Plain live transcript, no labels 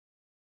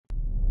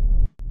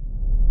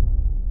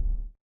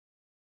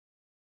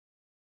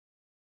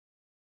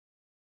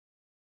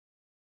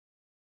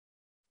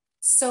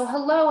So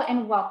hello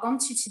and welcome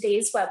to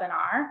today's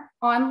webinar,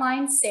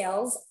 Online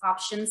Sales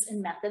Options and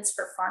Methods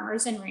for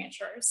Farmers and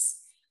Ranchers.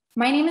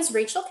 My name is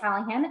Rachel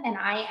Callahan and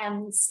I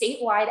am the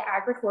statewide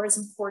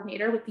agritourism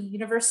coordinator with the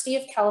University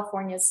of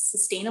California's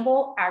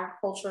Sustainable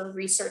Agriculture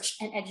Research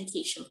and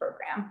Education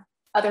Program,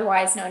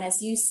 otherwise known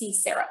as UC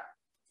SAREP.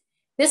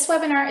 This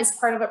webinar is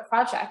part of a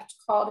project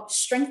called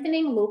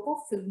Strengthening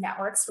Local Food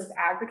Networks with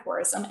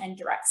Agritourism and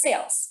Direct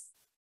Sales.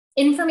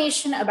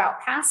 Information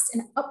about past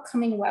and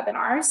upcoming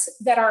webinars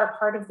that are a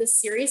part of this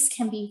series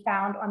can be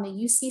found on the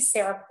UC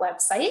SAREP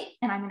website,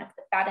 and I'm going to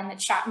put that in the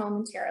chat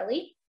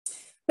momentarily.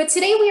 But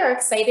today we are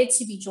excited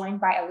to be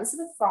joined by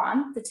Elizabeth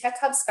Vaughan, the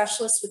Tech Hub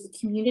specialist with the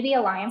Community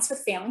Alliance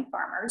with Family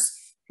Farmers,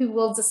 who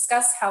will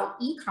discuss how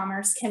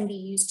e-commerce can be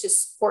used to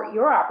support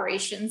your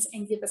operations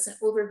and give us an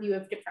overview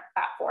of different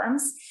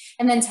platforms,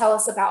 and then tell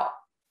us about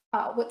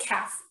what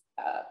CAFF,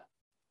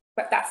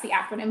 but that's the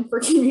acronym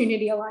for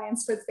Community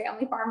Alliance with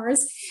Family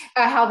Farmers,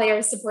 how they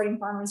are supporting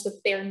farmers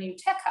with their new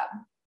Tech Hub.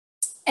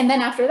 And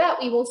then after that,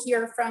 we will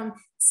hear from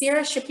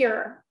Ciara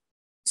Shapiro,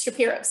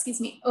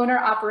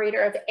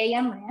 owner-operator of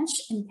AM Ranch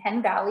in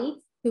Penn Valley,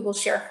 who will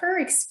share her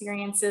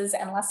experiences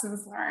and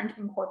lessons learned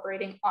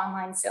incorporating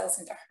online sales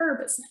into her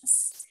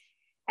business.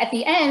 At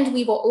the end,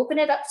 we will open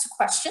it up to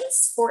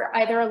questions for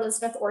either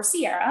Elizabeth or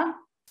Ciara.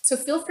 So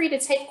feel free to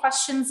type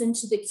questions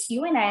into the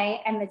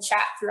Q&A and the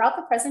chat throughout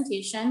the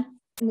presentation.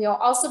 And we'll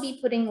also be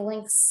putting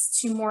links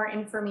to more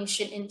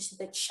information into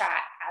the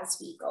chat as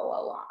we go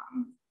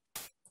along,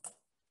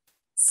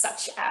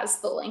 such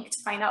as the link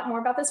to find out more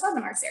about this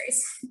webinar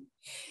series.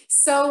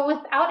 So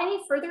without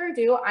any further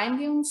ado, I'm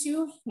going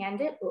to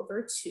hand it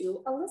over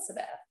to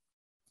Elizabeth.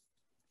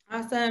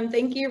 Awesome.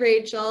 Thank you,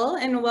 Rachel,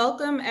 and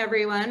welcome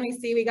everyone. We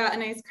see we got a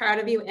nice crowd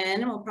of you in,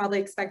 and we'll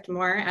probably expect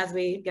more as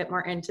we get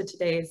more into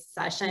today's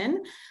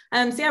session.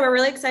 So yeah, we're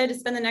really excited to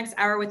spend the next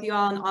hour with you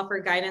all and offer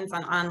guidance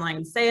on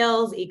online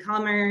sales,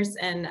 e-commerce,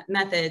 and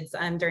methods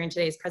during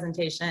today's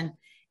presentation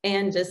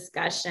and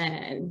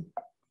discussion.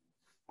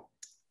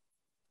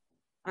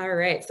 All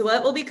right, so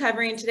what we'll be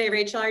covering today,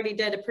 Rachel already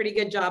did a pretty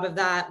good job of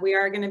that. We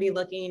are going to be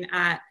looking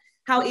at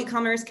how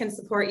e-commerce can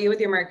support you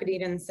with your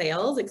marketing and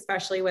sales,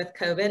 especially with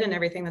COVID and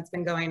everything that's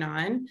been going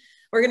on.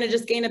 We're going to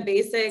just gain a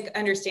basic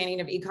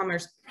understanding of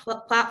e-commerce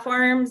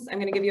platforms. I'm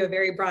going to give you a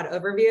very broad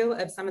overview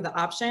of some of the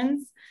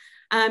options.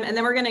 And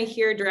then we're going to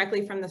hear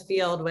directly from the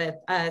field with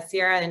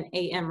Ciara and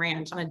AM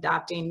Ranch on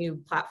adopting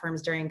new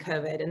platforms during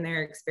COVID and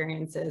their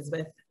experiences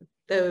with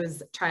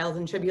those trials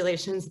and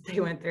tribulations that they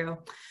went through.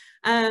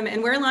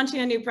 And we're launching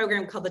a new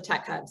program called the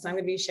Tech Hub. So I'm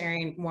going to be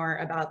sharing more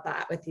about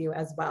that with you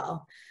as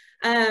well.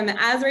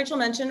 As Rachel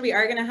mentioned, we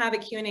are going to have a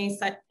Q&A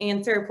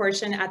answer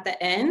portion at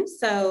the end.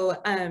 So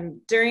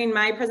during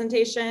my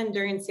presentation,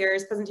 during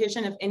Ciara's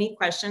presentation, if any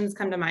questions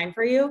come to mind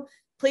for you,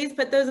 please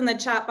put those in the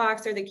chat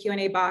box or the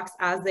Q&A box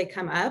as they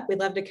come up. We'd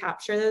love to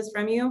capture those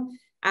from you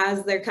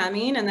as they're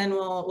coming, and then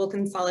we'll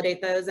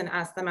consolidate those and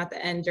ask them at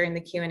the end during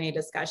the Q&A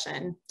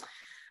discussion.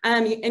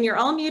 And you're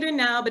all muted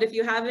now, but if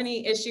you have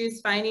any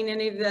issues finding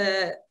any of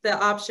the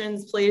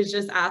options, please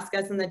just ask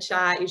us in the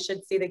chat. You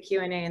should see the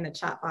Q&A and the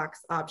chat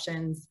box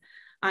options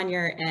on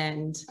your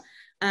end.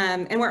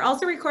 And we're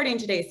also recording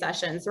today's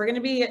session. So we're going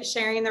to be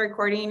sharing the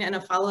recording and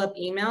a follow-up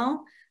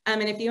email.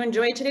 And if you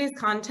enjoy today's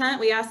content,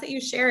 we ask that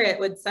you share it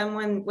with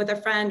someone, with a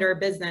friend or a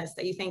business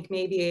that you think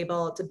may be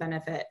able to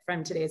benefit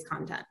from today's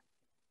content.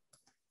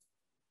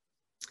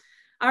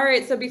 All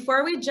right, so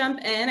before we jump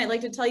in, I'd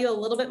like to tell you a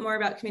little bit more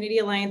about Community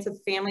Alliance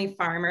with Family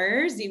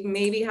Farmers. You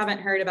maybe haven't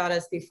heard about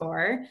us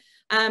before,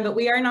 but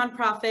we are a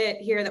nonprofit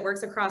here that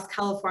works across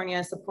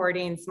California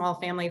supporting small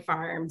family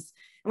farms.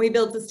 And we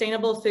build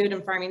sustainable food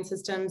and farming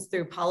systems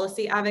through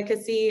policy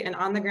advocacy and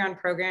on-the-ground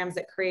programs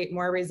that create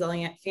more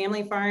resilient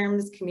family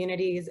farms,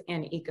 communities,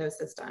 and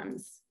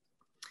ecosystems.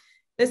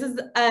 This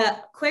is a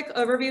quick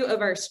overview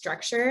of our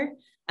structure.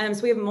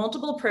 So we have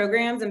multiple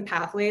programs and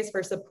pathways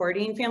for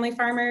supporting family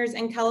farmers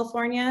in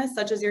California,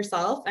 such as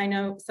yourself. I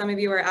know some of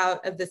you are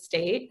out of the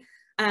state,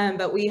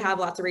 but we have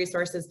lots of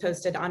resources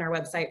posted on our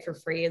website for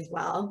free as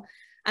well.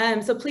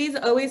 So please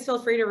always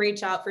feel free to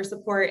reach out for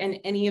support in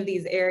any of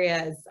these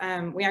areas.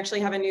 We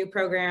actually have a new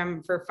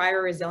program for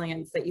fire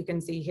resilience that you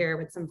can see here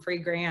with some free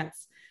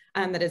grants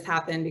that has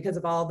happened because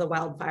of all the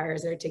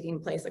wildfires that are taking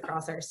place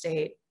across our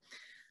state.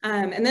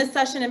 And this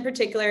session in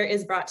particular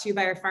is brought to you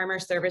by our Farmer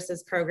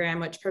Services Program,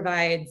 which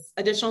provides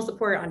additional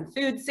support on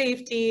food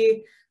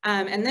safety,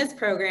 and this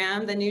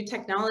program, the New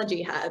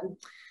Technology Hub.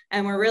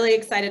 And we're really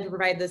excited to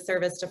provide this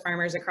service to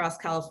farmers across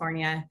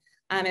California.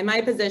 In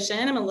my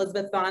position, I'm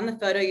Elizabeth Vaughan, the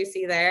photo you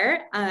see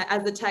there,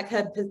 as the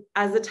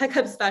Tech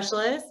Hub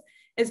specialist,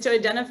 is to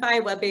identify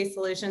web-based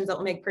solutions that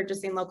will make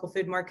purchasing local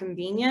food more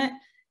convenient,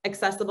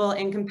 accessible,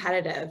 and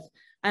competitive.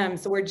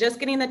 So we're just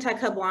getting the Tech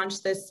Hub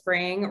launched this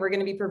spring. We're going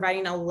to be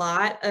providing a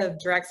lot of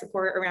direct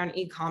support around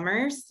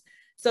e-commerce.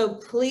 So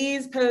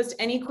please post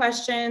any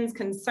questions,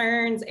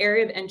 concerns,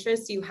 area of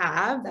interest you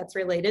have that's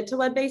related to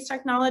web-based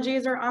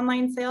technologies or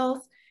online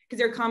sales,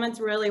 because your comments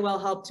really will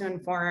help to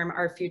inform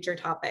our future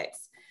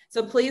topics.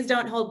 So please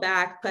don't hold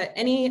back. Put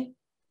any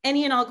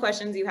and all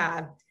questions you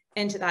have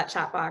into that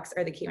chat box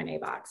or the Q&A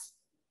box.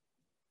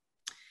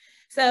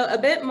 So a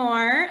bit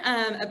more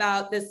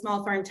about this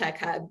Small Farm Tech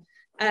Hub.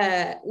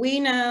 We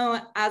know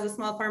as a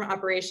small farm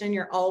operation,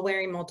 you're all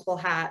wearing multiple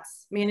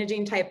hats,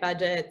 managing tight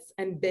budgets,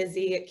 and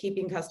busy at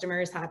keeping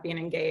customers happy and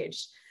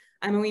engaged.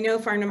 And we know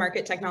farm to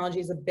market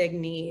technology is a big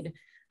need.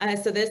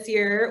 So this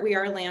year we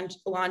are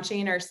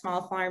launching our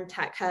Small Farm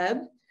Tech Hub.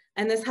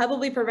 And this hub will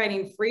be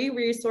providing free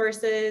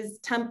resources,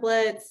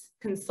 templates,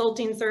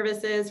 consulting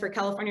services for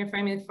California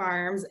family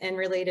farms and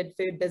related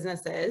food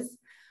businesses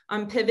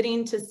on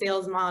pivoting to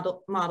sales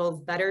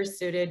models better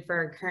suited for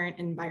our current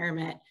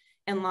environment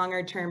and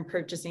longer term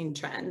purchasing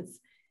trends.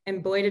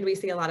 And boy, did we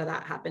see a lot of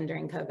that happen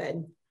during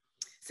COVID.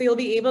 So you'll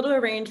be able to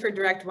arrange for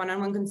direct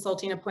one-on-one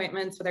consulting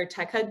appointments with our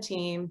Tech Hub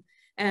team.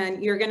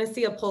 And you're going to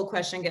see a poll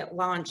question get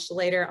launched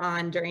later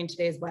on during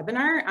today's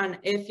webinar on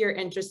if you're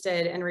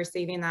interested in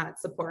receiving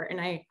that support.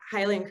 And I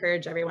highly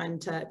encourage everyone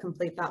to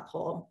complete that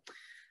poll.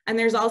 And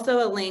there's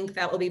also a link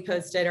that will be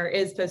posted or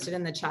is posted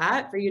in the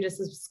chat for you to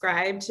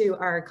subscribe to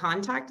our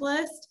contact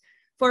list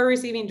for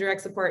receiving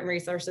direct support and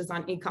resources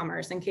on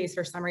e-commerce. In case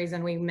for some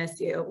reason we miss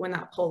you when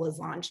that poll is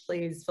launched,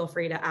 please feel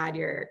free to add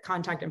your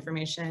contact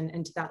information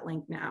into that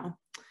link now.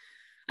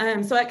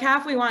 So at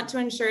CAFF, we want to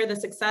ensure the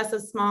success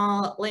of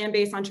small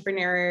land-based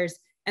entrepreneurs,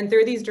 and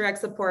through these direct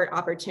support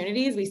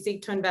opportunities, we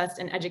seek to invest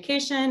in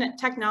education,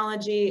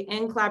 technology,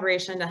 and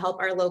collaboration to help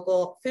our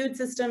local food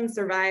system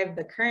survive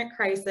the current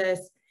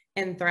crisis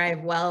and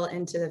thrive well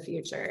into the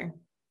future.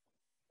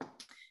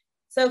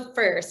 So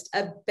first,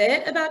 a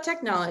bit about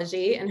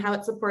technology and how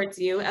it supports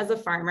you as a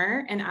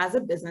farmer and as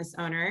a business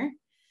owner.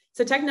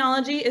 So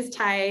technology is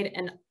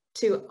tied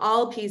to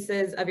all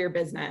pieces of your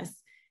business.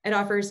 It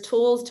offers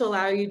tools to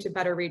allow you to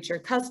better reach your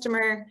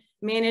customer,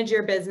 manage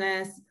your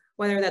business,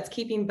 whether that's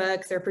keeping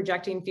books or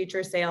projecting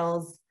future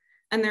sales.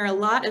 And there are a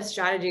lot of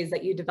strategies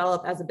that you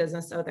develop as a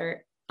business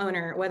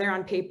owner, whether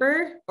on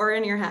paper or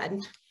in your head.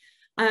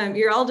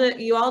 You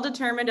all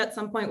determined at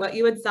some point what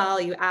you would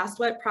sell. You asked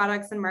what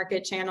products and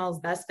market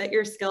channels best fit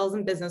your skills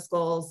and business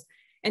goals.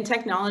 And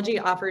technology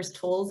offers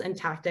tools and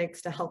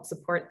tactics to help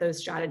support those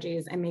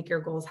strategies and make your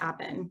goals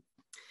happen.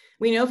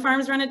 We know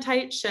farms run a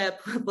tight ship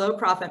with low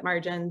profit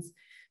margins,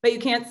 but you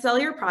can't sell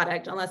your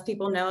product unless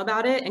people know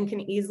about it and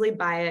can easily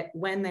buy it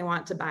when they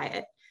want to buy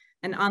it.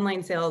 And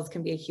online sales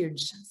can be a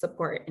huge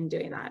support in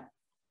doing that.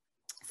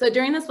 So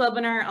during this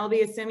webinar, I'll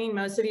be assuming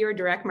most of you are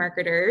direct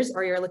marketers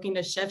or you're looking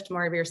to shift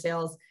more of your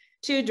sales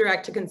to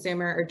direct to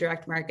consumer or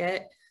direct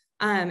market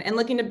and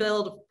looking to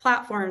build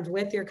platforms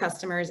with your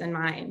customers in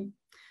mind.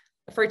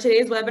 For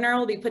today's webinar,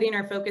 we'll be putting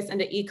our focus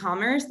into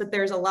e-commerce, but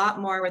there's a lot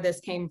more where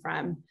this came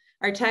from.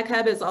 Our Tech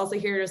Hub is also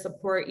here to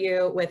support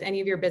you with any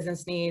of your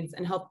business needs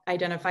and help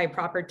identify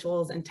proper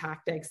tools and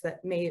tactics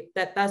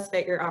that best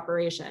fit your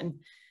operation.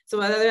 So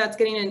whether that's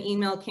getting an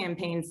email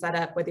campaign set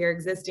up with your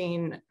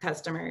existing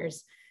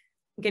customers,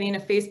 getting a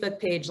Facebook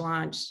page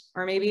launched,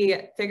 or maybe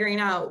figuring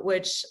out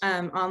which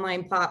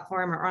online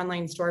platform or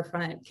online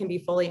storefront can be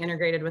fully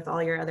integrated with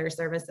all your other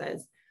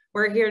services.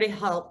 We're here to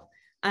help.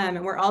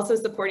 And we're also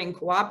supporting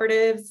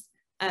cooperatives,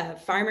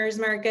 farmers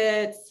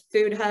markets,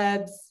 food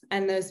hubs,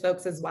 and those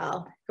folks as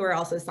well, who are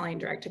also selling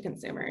direct to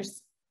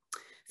consumers.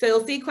 So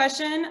you'll see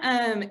question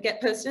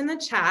get posted in the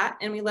chat,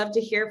 and we love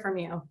to hear from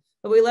you.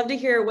 But we love to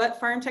hear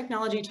what farm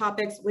technology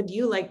topics would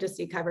you like to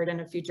see covered in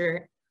a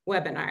future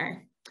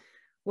webinar?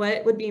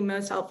 What would be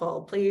most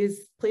helpful?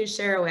 Please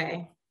share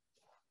away.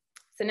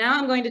 So now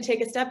I'm going to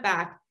take a step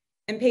back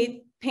and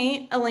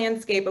paint a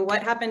landscape of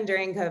what happened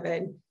during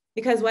COVID,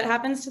 because what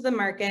happens to the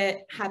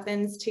market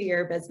happens to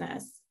your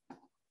business.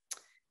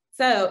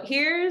 So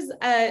here's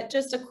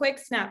just a quick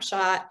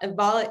snapshot of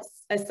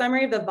a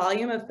summary of the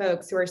volume of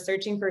folks who are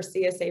searching for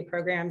CSA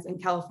programs in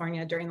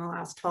California during the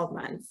last 12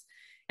 months.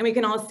 And we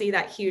can all see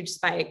that huge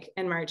spike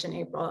in March and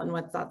April and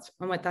what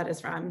that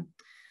is from.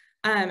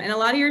 And a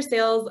lot of your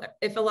sales,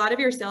 if a lot of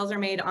your sales are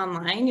made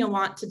online, you'll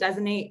want to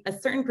designate a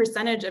certain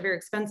percentage of your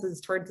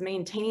expenses towards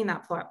maintaining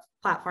that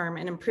platform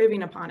and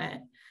improving upon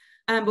it.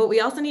 But we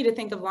also need to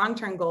think of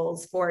long-term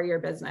goals for your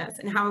business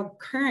and how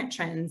current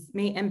trends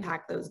may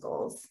impact those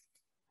goals.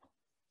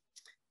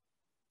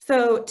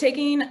 So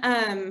taking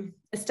a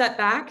step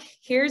back,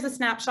 here's a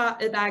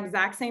snapshot of that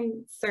exact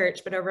same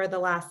search, but over the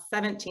last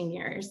 17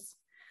 years.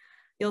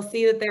 You'll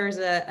see that there was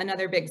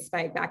another big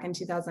spike back in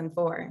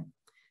 2004.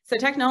 So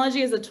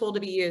technology is a tool to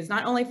be used,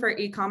 not only for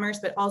e-commerce,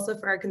 but also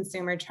for our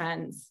consumer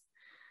trends.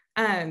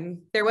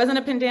 There wasn't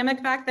a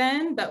pandemic back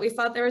then, but we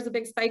thought there was a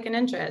big spike in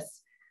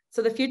interest.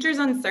 So the future is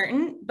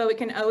uncertain, but we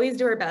can always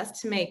do our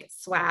best to make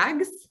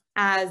swags,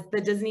 as the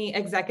Disney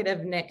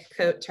executive Nick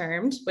Coate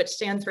termed, which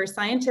stands for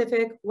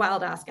scientific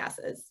wild ass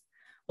guesses.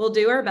 We'll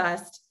do our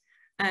best,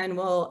 and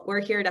we're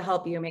here to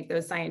help you make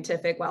those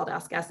scientific wild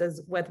ass guesses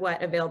with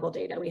what available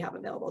data we have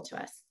available to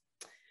us.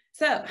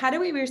 So how do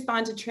we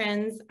respond to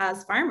trends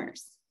as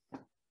farmers?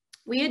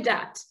 We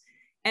adapt,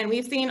 and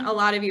we've seen a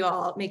lot of you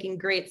all making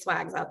great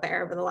swags out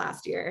there over the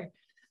last year.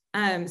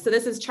 So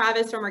this is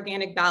Travis from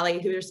Organic Valley,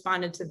 who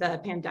responded to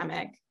the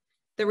pandemic.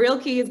 The real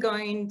key is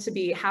going to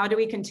be, how do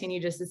we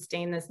continue to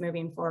sustain this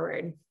moving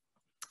forward?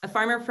 A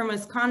farmer from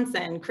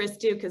Wisconsin, Chris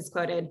Duke, is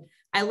quoted,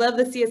 "I love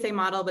the CSA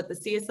model, but the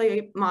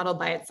CSA model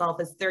by itself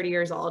is 30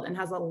 years old and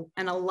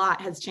a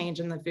lot has changed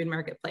in the food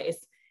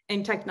marketplace,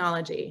 in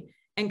technology,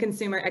 and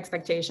consumer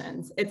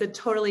expectations. It's a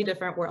totally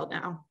different world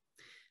now."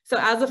 So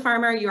as a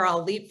farmer, you're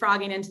all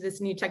leapfrogging into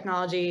this new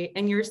technology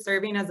and you're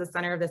serving as the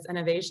center of this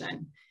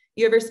innovation.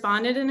 You have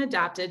responded and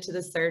adapted to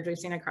the surge we've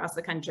seen across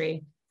the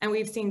country, and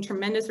we've seen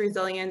tremendous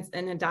resilience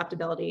and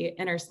adaptability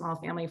in our small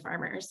family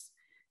farmers.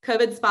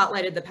 COVID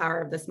spotlighted the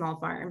power of the small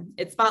farm.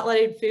 It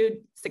spotlighted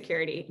food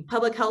security,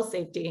 public health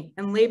safety,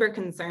 and labor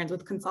concerns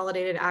with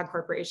consolidated ag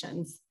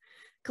corporations.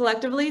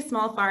 Collectively,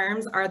 small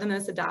farms are the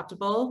most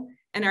adaptable,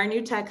 and our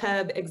new tech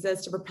hub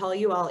exists to propel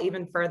you all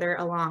even further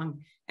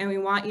along. And we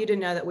want you to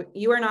know that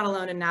you are not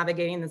alone in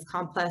navigating this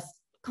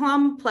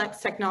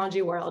complex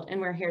technology world, and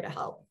we're here to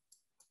help.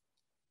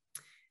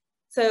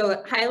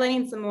 So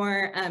highlighting some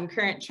more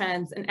current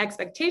trends and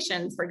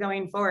expectations for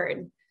going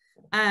forward.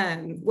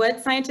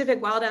 What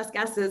scientific wild-ass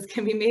guesses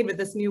can be made with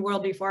this new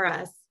world before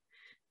us?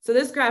 So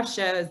this graph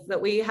shows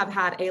that we have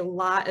had a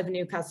lot of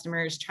new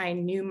customers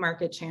trying new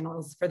market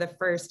channels for the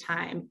first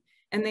time,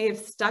 and they've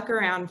stuck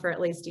around for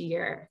at least a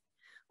year.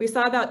 We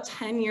saw about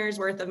 10 years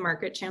worth of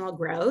market channel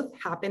growth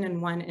happen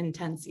in one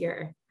intense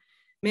year.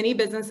 Many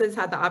businesses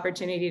had the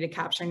opportunity to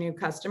capture new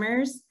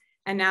customers,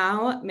 and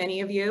now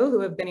many of you who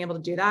have been able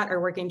to do that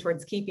are working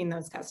towards keeping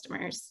those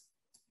customers.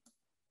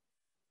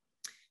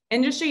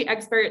 Industry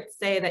experts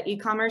say that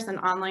e-commerce and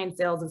online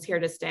sales is here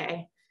to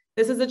stay.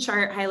 This is a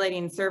chart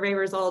highlighting survey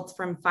results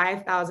from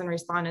 5,000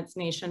 respondents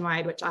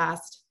nationwide, which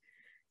asked,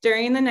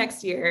 during the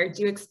next year,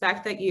 do you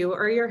expect that you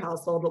or your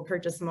household will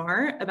purchase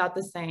more, about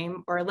the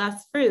same, or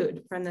less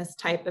food from this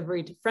type of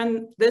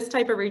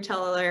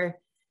retailer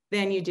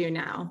than you do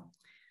now?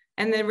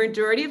 And the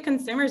majority of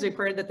consumers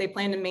reported that they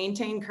plan to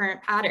maintain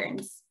current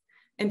patterns.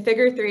 In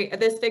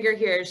this figure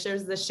here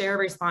shows the share of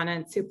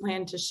respondents who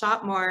plan to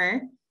shop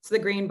more, so the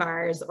green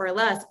bars, or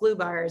less, blue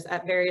bars,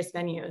 at various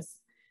venues.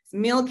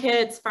 Meal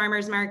kits,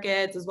 farmers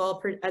markets, as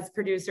well as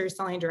producers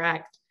selling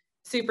direct,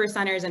 super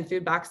centers, and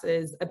food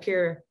boxes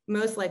appear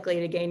most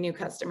likely to gain new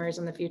customers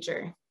in the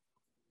future.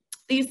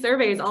 These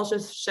surveys also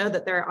show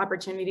that there are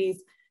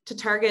opportunities to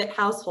target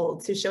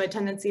households who show a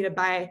tendency to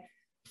buy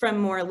from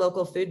more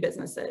local food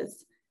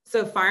businesses.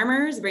 So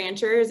farmers,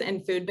 ranchers,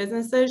 and food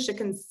businesses should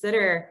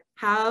consider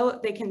how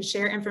they can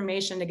share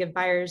information to give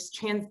buyers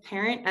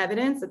transparent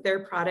evidence that their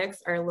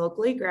products are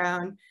locally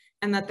grown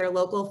and that their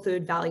local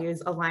food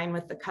values align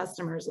with the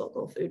customer's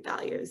local food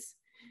values.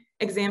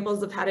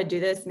 Examples of how to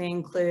do this may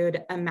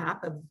include a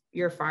map of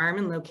your farm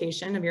and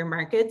location of your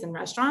markets and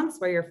restaurants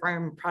where your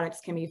farm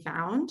products can be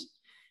found,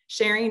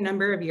 sharing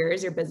number of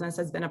years your business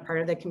has been a part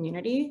of the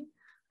community,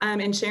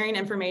 and sharing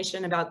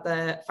information about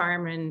the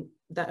farm and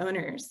the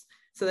owners,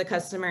 so the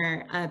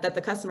customer that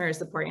the customer is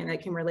supporting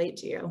that can relate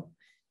to you.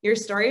 Your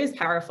story is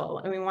powerful,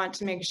 and we want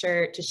to make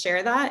sure to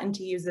share that and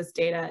to use this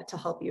data to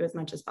help you as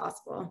much as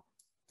possible.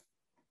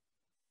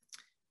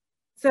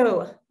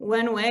 So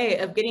one way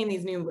of getting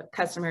these new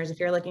customers,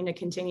 if you're looking to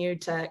continue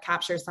to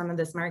capture some of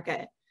this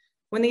market,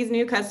 when these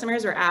new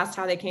customers were asked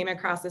how they came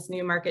across this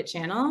new market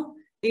channel,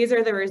 these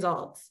are the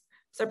results.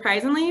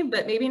 Surprisingly,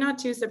 but maybe not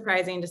too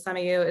surprising to some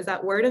of you, is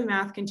that word of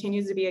mouth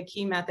continues to be a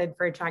key method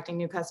for attracting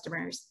new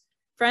customers.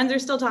 Friends are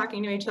still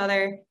talking to each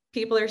other.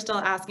 People are still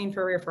asking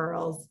for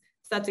referrals.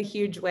 So that's a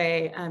huge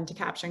way to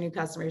capture new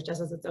customers,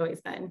 just as it's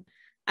always been.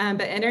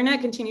 But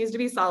internet continues to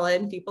be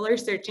solid. People are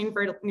searching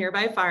for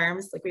nearby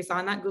farms, like we saw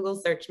in that Google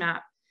search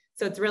map.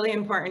 So it's really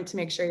important to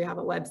make sure you have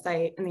a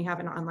website and you have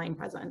an online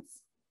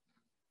presence.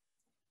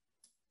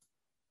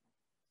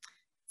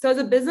 So as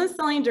a business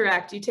selling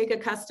direct, you take a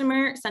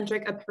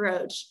customer-centric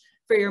approach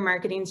for your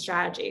marketing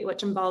strategy,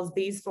 which involves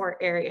these 4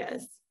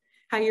 areas: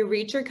 how you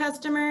reach your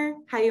customer,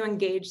 how you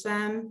engage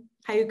them,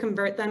 how you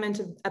convert them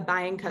into a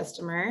buying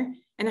customer,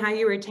 and how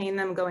you retain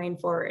them going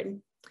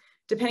forward.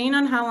 Depending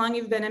on how long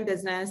you've been in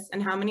business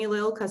and how many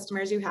loyal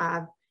customers you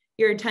have,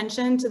 your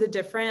attention to the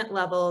different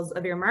levels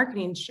of your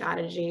marketing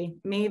strategy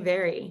may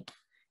vary,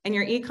 and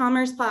your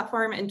e-commerce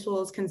platform and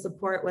tools can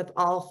support with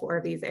all 4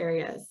 of these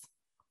areas.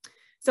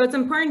 So it's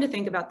important to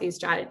think about these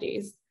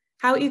strategies,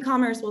 how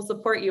e-commerce will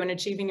support you in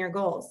achieving your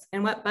goals,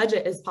 and what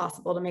budget is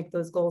possible to make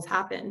those goals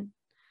happen.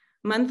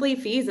 Monthly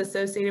fees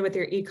associated with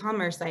your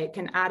e-commerce site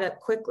can add up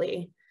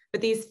quickly,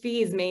 but these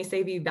fees may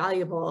save you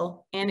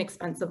valuable and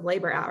expensive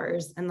labor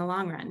hours in the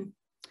long run.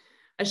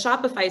 A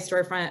Shopify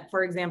storefront,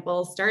 for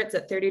example, starts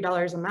at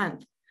 $30 a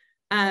month,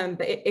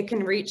 but it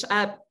can reach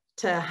up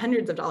to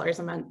hundreds of dollars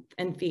a month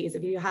in fees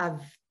if you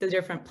have the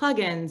different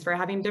plugins for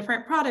having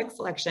different product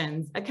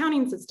selections,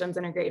 accounting systems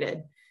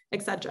integrated,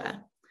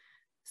 etc.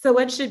 So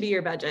what should be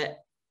your budget?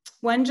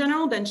 One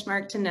general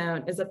benchmark to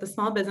note is that the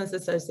Small Business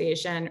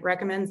Association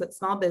recommends that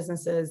small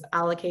businesses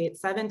allocate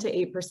 7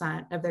 to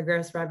 8% of their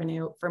gross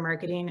revenue for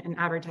marketing and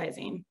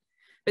advertising,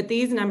 but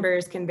these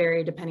numbers can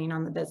vary depending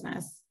on the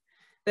business.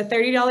 The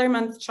 $30 a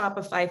month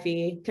Shopify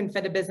fee can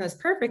fit a business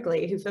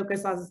perfectly who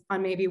focuses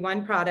on maybe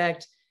one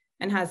product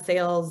and has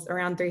sales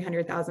around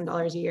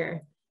 $300,000 a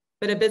year.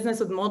 But a business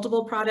with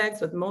multiple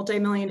products with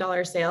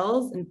multi-million-dollar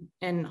sales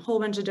and a whole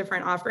bunch of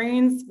different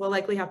offerings will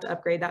likely have to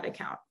upgrade that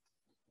account.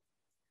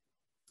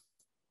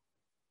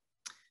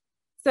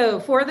 So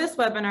for this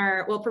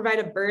webinar, we'll provide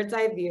a bird's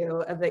eye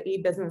view of the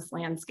e-business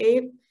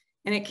landscape.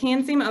 And it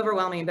can seem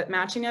overwhelming, but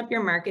matching up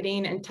your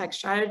marketing and tech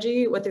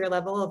strategy with your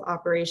level of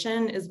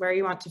operation is where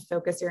you want to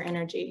focus your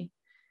energy.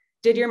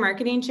 Did your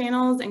marketing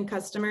channels and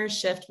customers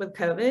shift with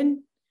COVID?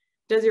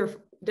 Does your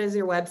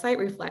website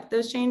reflect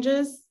those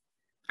changes?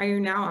 Are you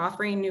now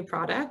offering new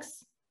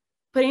products?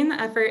 Putting the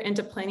effort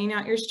into planning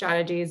out your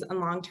strategies and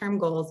long-term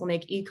goals will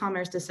make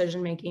e-commerce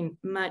decision-making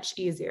much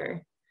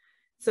easier.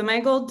 So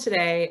my goal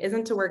today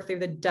isn't to work through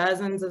the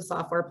dozens of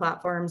software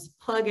platforms,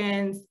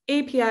 plugins,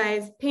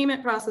 APIs,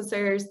 payment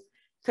processors,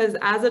 because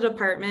as a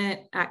department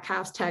at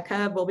CAFF's Tech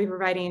Hub, we'll be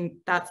providing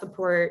that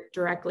support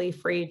directly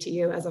free to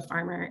you as a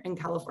farmer in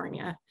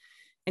California.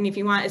 And if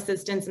you want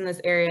assistance in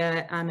this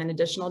area and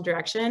additional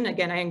direction,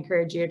 again, I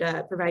encourage you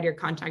to provide your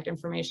contact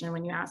information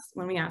when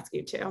we ask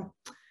you to.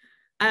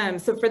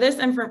 So for this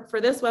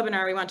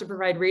webinar, we want to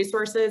provide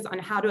resources on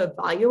how to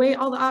evaluate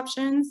all the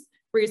options,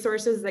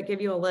 resources that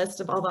give you a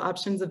list of all the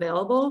options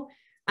available,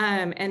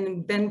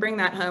 and then bring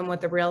that home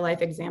with a real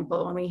life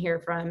example when we hear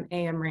from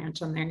AM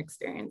Ranch on their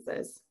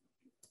experiences.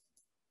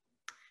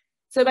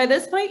 So by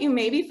this point, you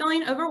may be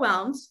feeling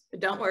overwhelmed, but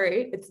don't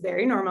worry, it's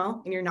very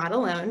normal and you're not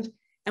alone.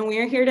 And we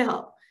are here to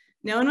help.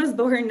 No one was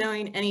born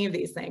knowing any of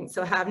these things,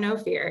 so have no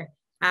fear.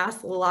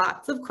 Ask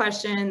lots of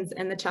questions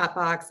in the chat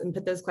box and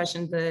put those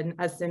questions in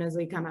as soon as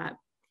they come up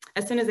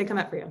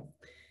for you.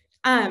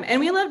 And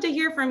we love to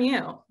hear from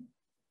you.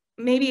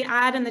 Maybe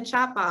add in the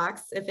chat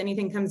box, if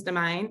anything comes to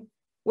mind,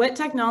 what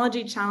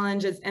technology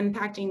challenge is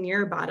impacting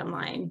your bottom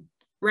line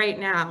right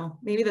now,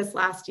 maybe this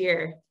last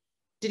year?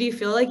 Did you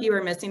feel like you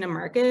were missing a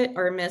market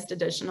or missed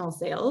additional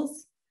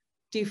sales?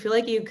 Do you feel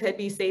like you could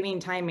be saving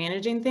time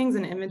managing things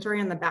and inventory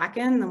on the back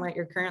end than what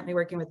you're currently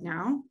working with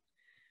now?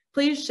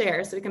 Please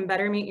share so we can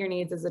better meet your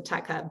needs as a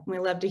tech hub. We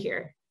love to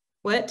hear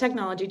what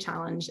technology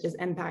challenge is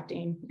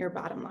impacting your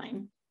bottom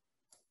line.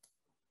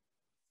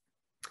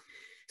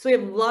 So we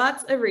have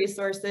lots of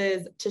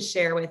resources to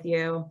share with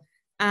you.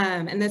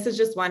 And this is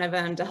just one of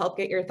them to help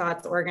get your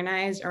thoughts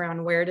organized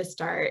around where to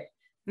start.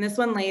 And this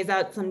one lays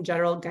out some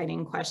general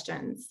guiding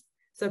questions.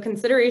 So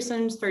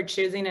considerations for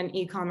choosing an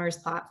e-commerce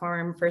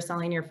platform for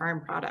selling your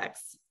farm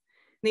products.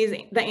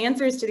 The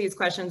answers to these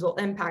questions will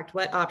impact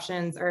what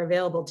options are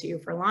available to you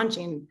for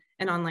launching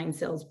an online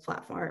sales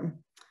platform.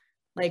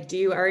 Like, do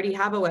you already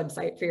have a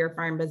website for your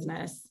farm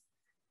business?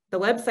 The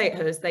website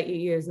host that you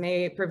use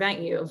may prevent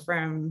you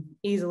from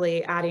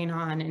easily adding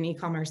on an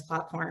e-commerce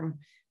platform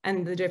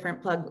and the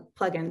different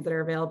plugins that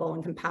are available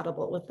and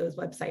compatible with those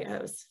website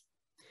hosts.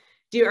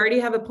 Do you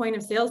already have a point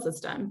of sale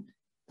system?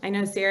 I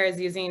know Ciara is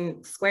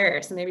using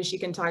Square, so maybe she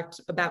can talk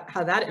about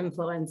how that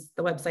influenced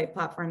the website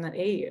platform that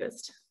they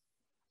used.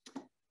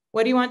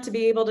 What do you want to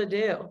be able to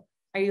do?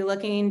 Are you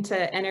looking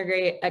to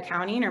integrate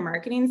accounting or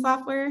marketing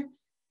software?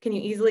 Can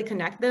you easily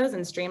connect those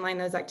and streamline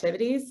those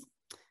activities?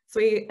 So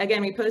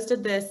we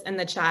posted this in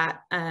the chat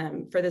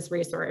for this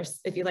resource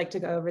if you'd like to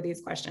go over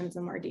these questions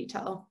in more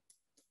detail.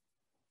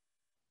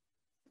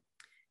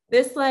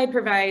 This slide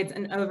provides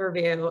an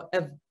overview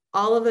of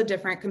all of the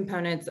different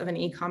components of an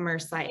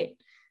e-commerce site.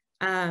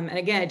 And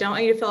again, I don't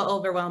want you to feel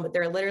overwhelmed, but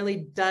there are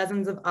literally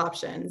dozens of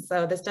options.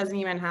 So this doesn't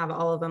even have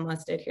all of them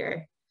listed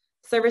here.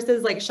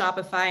 Services like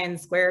Shopify and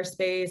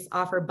Squarespace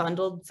offer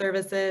bundled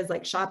services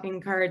like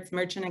shopping carts,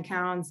 merchant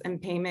accounts,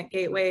 and payment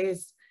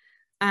gateways.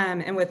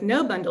 And with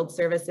no bundled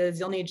services,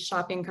 you'll need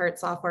shopping cart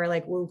software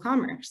like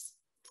WooCommerce.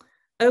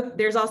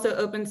 There's also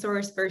open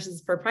source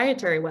versus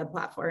proprietary web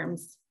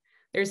platforms.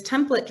 There's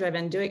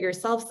template-driven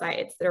do-it-yourself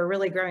sites that are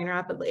really growing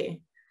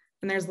rapidly.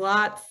 And there's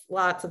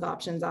lots of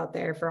options out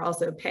there for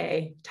also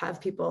pay to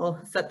have people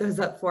set those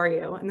up for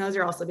you. And those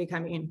are also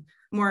becoming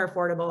more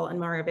affordable and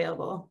more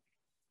available.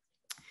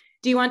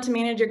 Do you want to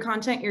manage your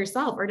content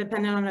yourself or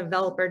depend on a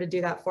developer to do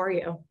that for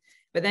you?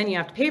 But then you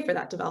have to pay for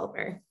that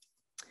developer.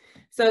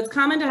 So it's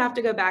common to have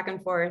to go back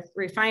and forth,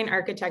 refine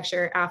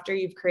architecture after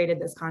you've created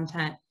this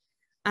content.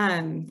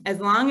 As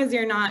long as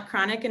you're not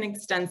chronic and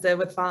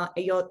extensive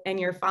and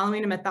you're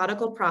following a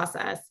methodical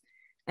process,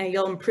 and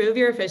you'll improve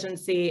your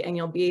efficiency and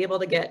you'll be able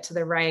to get to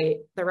the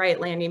right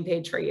landing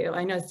page for you.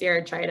 I know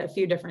Ciara tried a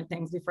few different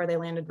things before they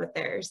landed with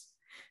theirs.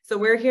 So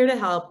we're here to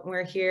help.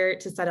 We're here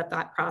to set up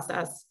that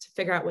process to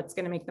figure out what's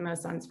going to make the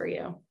most sense for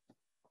you.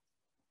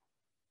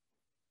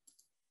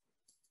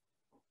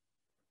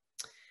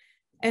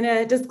 And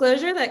a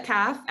disclosure that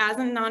CAFF, as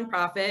a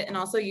nonprofit, and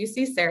also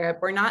UC SAREP,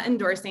 we're not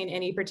endorsing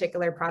any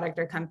particular product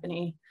or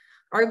company.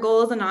 Our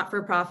goal as a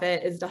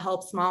not-for-profit is to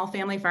help small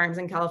family farms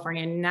in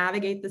California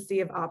navigate the sea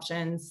of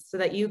options so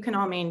that you can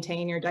all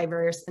maintain your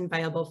diverse and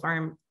viable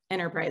farm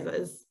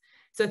enterprises.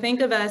 So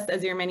think of us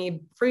as your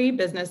many free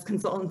business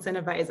consultants and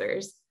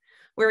advisors.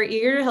 We're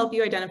eager to help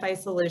you identify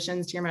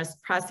solutions to your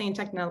most pressing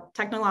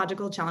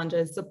technological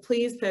challenges, so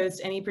please post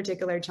any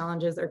particular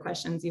challenges or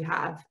questions you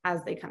have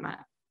as they come up.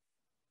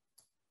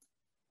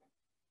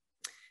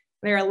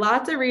 There are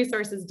lots of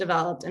resources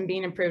developed and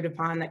being improved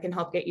upon that can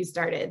help get you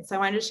started. So I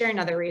wanted to share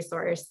another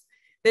resource.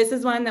 This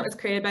is one that was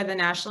created by the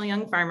National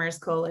Young Farmers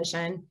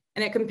Coalition,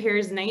 and it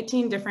compares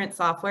 19 different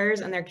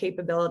softwares and their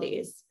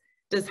capabilities.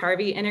 Does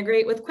Harvey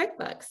integrate with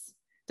QuickBooks?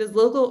 Does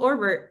Local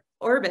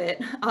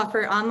Orbit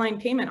offer online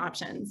payment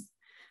options?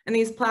 And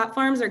these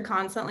platforms are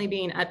constantly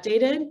being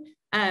updated.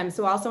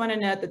 So I also want to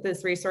note that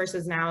this resource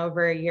is now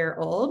over a year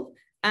old,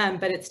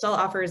 but it still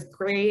offers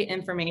great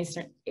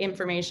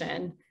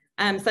information,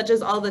 such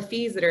as all the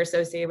fees that are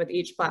associated with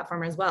each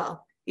platform as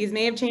well. These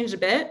may have changed a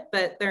bit,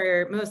 but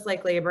they're most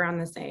likely around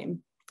the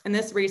same. And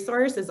this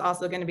resource is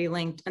also going to be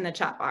linked in the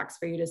chat box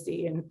for you to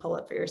see and pull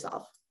up for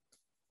yourself.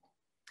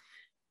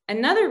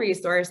 Another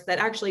resource that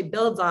actually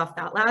builds off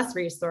that last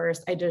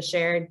resource I just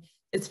shared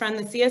is from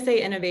the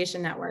CSA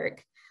Innovation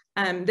Network.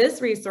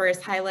 This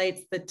resource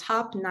highlights the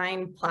top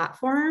 9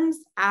 platforms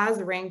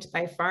as ranked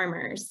by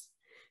farmers.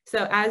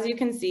 So as you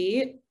can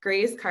see,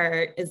 Gray's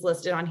Cart is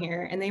listed on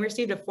here, and they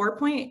received a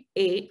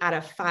 4.8 out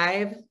of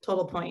 5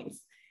 total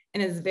points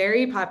and is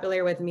very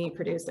popular with meat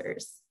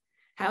producers.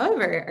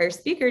 However, our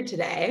speaker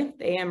today,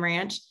 the AM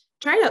Ranch,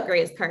 tried out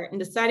Gray's Cart and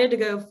decided to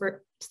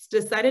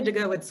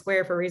go with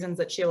Square for reasons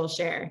that she will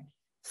share.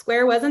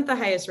 Square wasn't the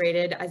highest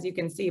rated, as you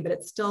can see, but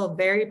it's still a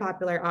very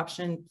popular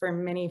option for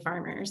many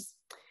farmers.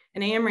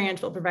 And AM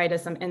Ranch will provide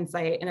us some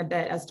insight in a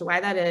bit as to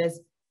why that is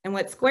and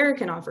what Square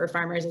can offer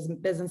farmers as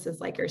businesses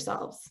like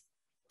yourselves.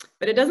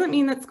 But it doesn't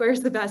mean that Square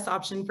is the best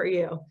option for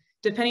you.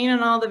 Depending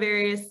on all the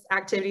various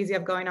activities you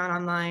have going on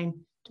online,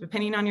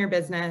 depending on your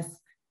business,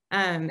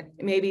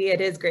 maybe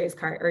it is Gray's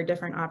Cart or a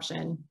different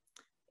option.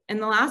 In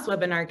the last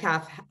webinar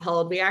CAFF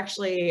held, we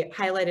actually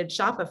highlighted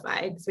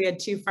Shopify because we had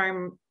 2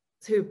 farms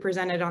who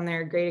presented on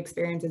their great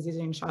experiences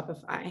using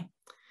Shopify.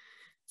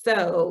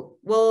 So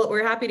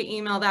we're happy to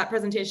email that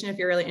presentation if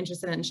you're really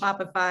interested in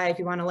Shopify. If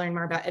you want to learn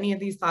more about any of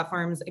these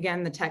platforms,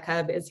 again, the Tech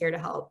Hub is here to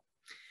help.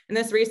 And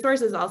this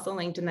resource is also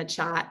linked in the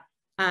chat.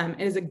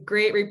 It is a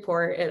great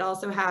report. It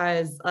also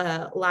has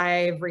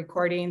live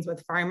recordings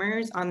with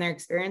farmers on their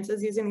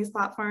experiences using these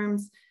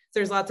platforms. So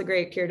there's lots of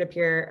great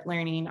peer-to-peer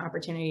learning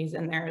opportunities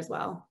in there as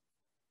well.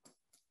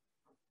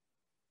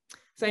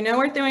 So I know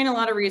we're throwing a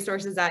lot of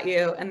resources at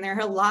you, and there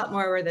are a lot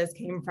more where this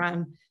came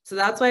from. So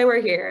that's why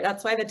we're here.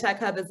 That's why the Tech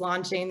Hub is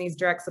launching these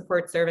direct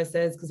support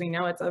services, because we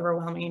know it's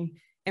overwhelming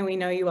and we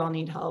know you all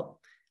need help.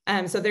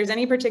 So if there's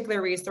any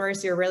particular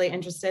resource you're really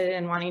interested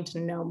in wanting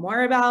to know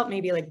more about,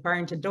 maybe like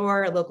Barn to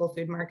Door, a local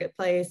food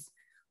marketplace,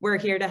 we're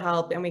here to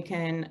help, and we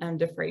can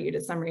defer you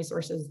to some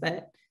resources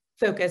that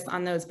focus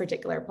on those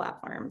particular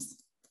platforms.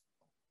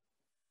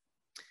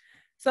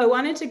 So I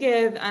wanted to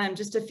give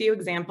just a few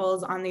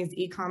examples on these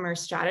e-commerce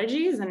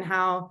strategies and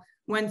how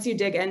once you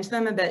dig into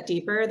them a bit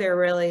deeper,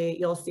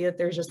 you'll see that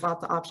there's just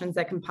lots of options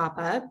that can pop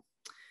up.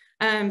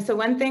 So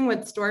one thing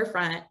with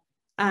storefront,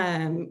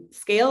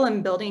 scale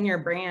and building your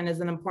brand is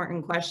an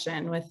important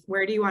question with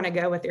where do you want to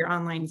go with your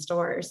online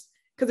stores?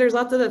 Because there's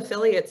lots of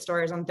affiliate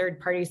stores on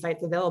third-party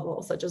sites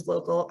available, such as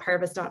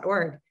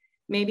localharvest.org,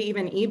 maybe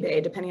even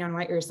eBay, depending on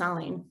what you're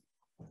selling.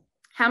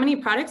 How many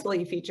products will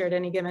you feature at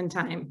any given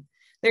time?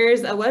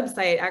 There's a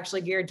website actually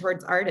geared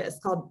towards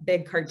artists called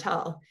Big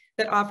Cartel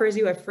that offers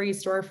you a free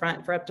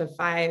storefront for up to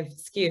 5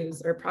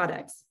 SKUs or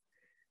products.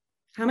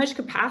 How much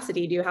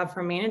capacity do you have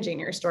for managing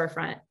your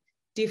storefront?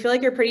 Do you feel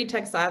like you're pretty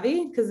tech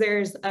savvy? Because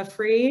there's a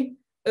free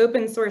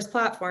open source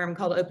platform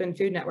called Open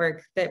Food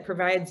Network that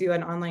provides you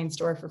an online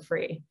store for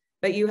free,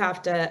 but you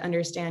have to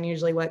understand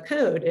usually what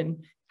code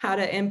and how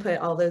to input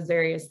all those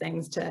various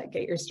things to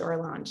get your store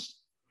launched.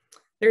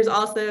 There's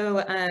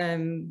also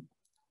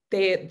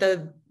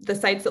the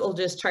sites that will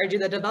just charge you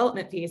the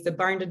development fee. So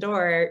Barn to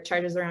Door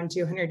charges around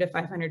 $200 to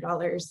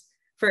 $500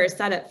 for a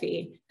setup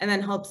fee, and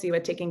then helps you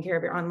with taking care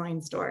of your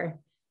online store.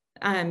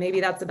 Maybe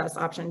that's the best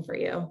option for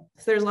you.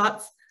 So there's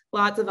lots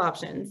of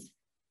options.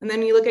 And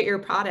then you look at your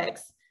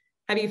products.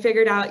 Have you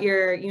figured out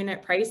your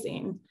unit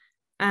pricing?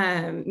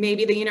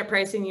 Maybe the unit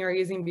pricing you were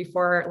using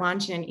before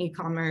launching an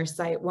e-commerce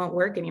site won't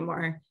work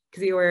anymore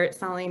because you were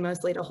selling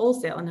mostly to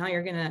wholesale, and now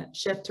you're gonna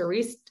shift to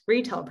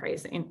retail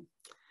pricing.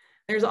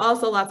 There's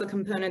also lots of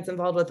components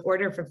involved with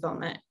order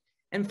fulfillment,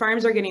 and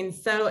farms are getting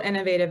so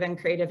innovative and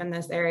creative in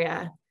this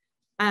area.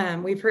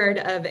 We've heard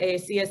of a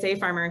CSA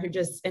farmer who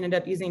just ended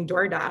up using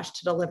DoorDash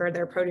to deliver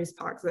their produce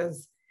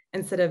boxes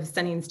instead of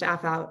sending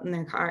staff out in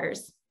their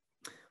cars.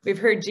 We've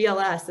heard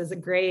GLS is a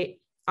great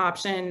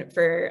option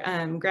for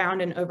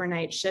ground and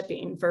overnight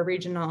shipping for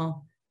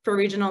regional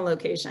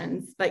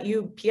locations, but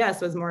UPS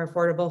was more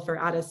affordable for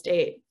out of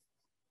state.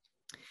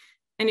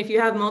 And if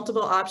you have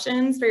multiple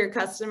options for your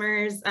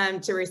customers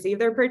to receive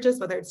their purchase,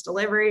 whether it's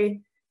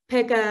delivery,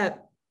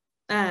 pickup,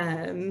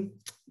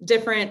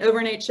 different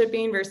overnight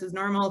shipping versus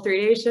normal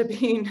 3-day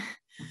shipping,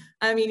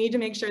 you need to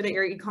make sure that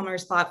your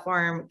e-commerce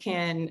platform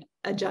can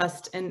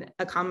adjust and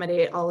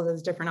accommodate all of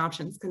those different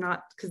options,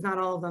 because not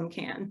all of them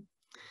can.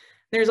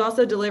 There's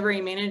also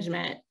delivery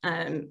management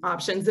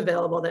options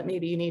available that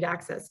maybe you need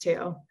access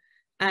to.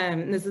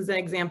 This is an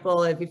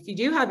example of if you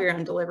do have your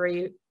own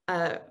delivery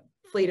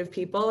fleet of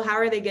people, how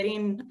are you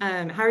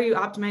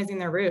optimizing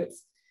their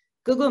routes?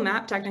 Google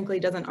Map technically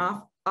doesn't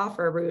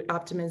offer route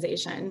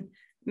optimization.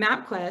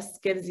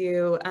 MapQuest gives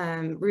you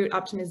route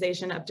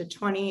optimization up to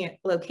 20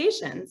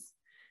 locations.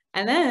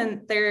 And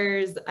then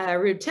there's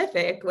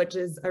Routific, which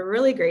is a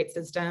really great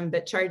system,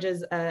 but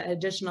charges an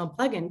additional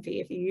plugin fee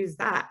if you use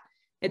that.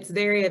 It's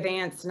very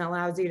advanced and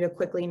allows you to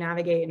quickly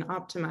navigate and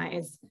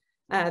optimize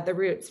the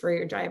routes for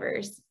your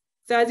drivers.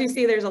 So as you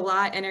see, there's a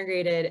lot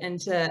integrated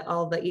into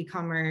all the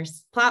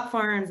e-commerce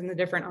platforms and the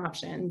different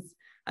options.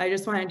 I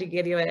just wanted to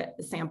give you a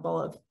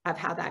sample of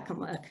how that can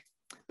look,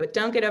 but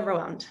don't get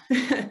overwhelmed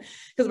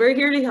because we're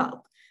here to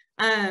help.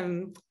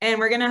 And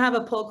we're gonna have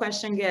a poll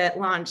question get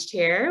launched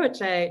here,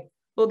 which I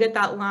will get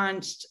that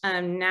launched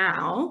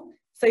now.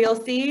 So you'll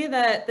see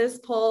that this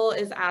poll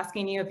is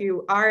asking you if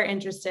you are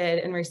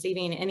interested in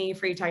receiving any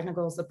free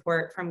technical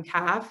support from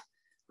CAFF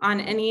on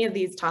any of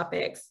these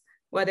topics,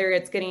 whether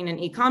it's getting an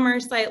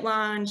e-commerce site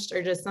launched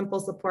or just simple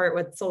support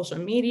with social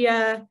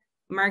media,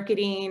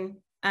 marketing.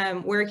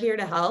 We're here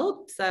to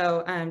help.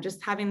 So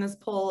just having this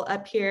poll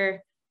up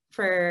here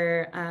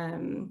for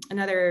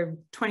another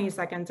 20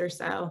 seconds or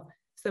so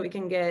we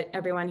can get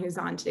everyone who's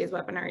on today's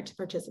webinar to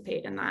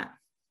participate in that.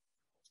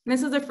 And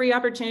this is a free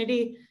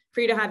opportunity for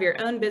you to have your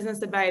own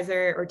business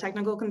advisor or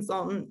technical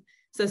consultant.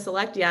 So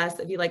select yes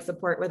if you like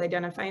support with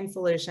identifying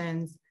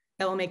solutions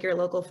that will make your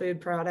local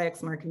food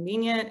products more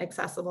convenient,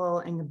 accessible,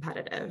 and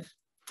competitive.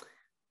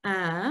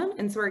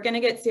 And so we're going to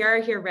get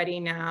Ciara here ready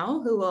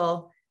now,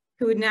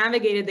 who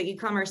navigated the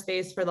e-commerce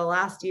space for the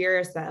last year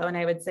or so. And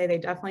I would say they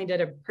definitely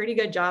did a pretty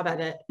good job at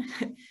it.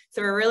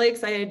 So we're really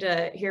excited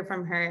to hear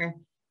from her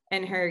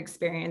and her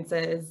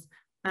experiences.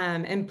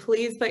 And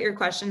please put your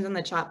questions in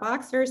the chat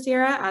box for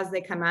Ciara as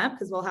they come up,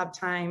 because we'll have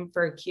time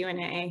for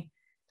Q&A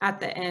at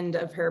the end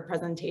of her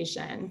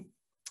presentation.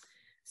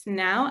 So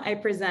now I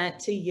present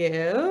to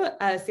you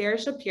Ciara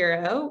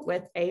Shapiro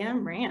with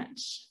AM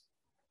Ranch.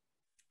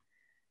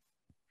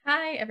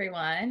 Hi,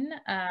 everyone.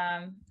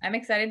 I'm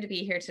excited to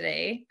be here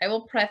today. I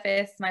will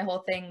preface my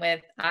whole thing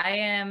with I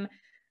am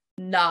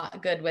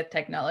not good with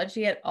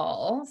technology at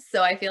all.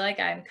 So I feel like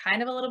I'm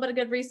kind of a little bit of a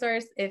good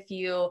resource if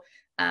you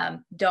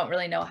don't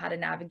really know how to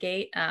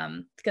navigate,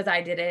 because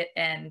I did it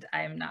and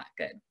I'm not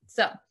good.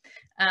 So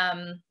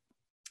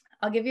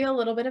I'll give you a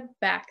little bit of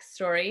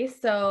backstory.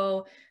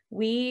 So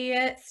we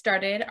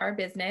started our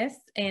business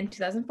in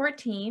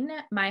 2014.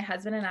 My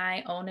husband and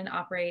I own and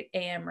operate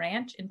AM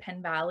Ranch in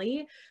Penn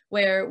Valley,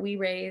 where we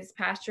raise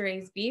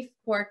pasture-raised beef,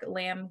 pork,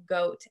 lamb,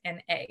 goat,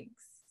 and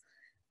eggs.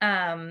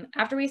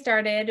 After we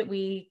started,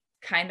 we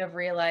kind of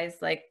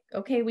realized like,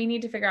 okay, we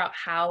need to figure out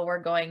how we're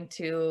going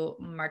to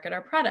market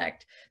our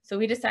product. So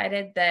we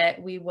decided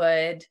that we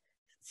would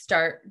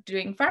start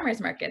doing farmers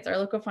markets, our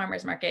local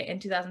farmers market in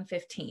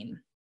 2015.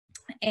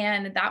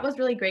 And that was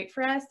really great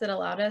for us. That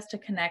allowed us to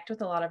connect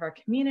with a lot of our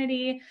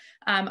community,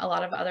 a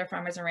lot of other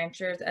farmers and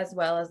ranchers, as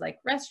well as like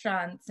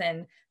restaurants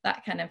and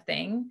that kind of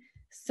thing.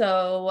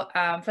 So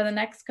for the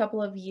next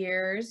couple of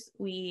years,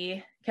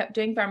 we kept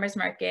doing farmers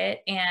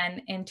market.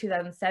 And in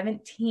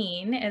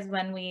 2017 is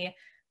when we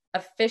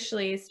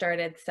officially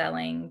started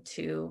selling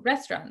to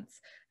restaurants,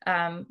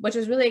 which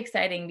was really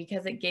exciting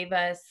because it gave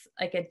us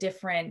like a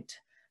different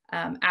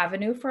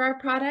avenue for our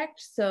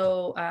product.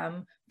 So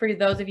for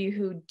those of you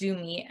who do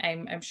meat,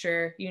 I'm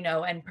sure you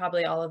know, and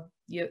probably all of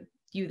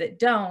you that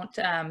don't,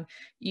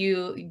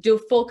 you do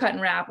full cut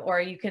and wrap, or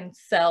you can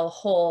sell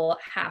whole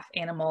half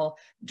animal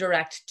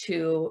direct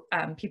to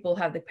people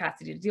who have the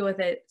capacity to deal with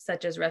it,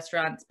 such as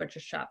restaurants,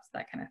 butcher shops,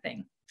 that kind of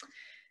thing.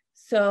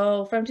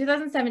 So from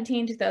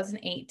 2017 to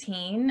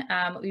 2018,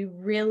 we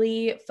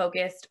really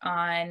focused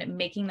on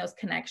making those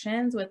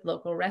connections with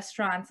local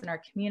restaurants in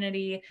our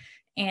community.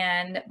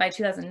 And by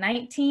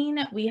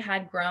 2019, we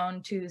had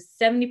grown to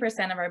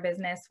 70% of our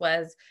business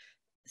was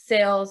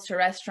sales to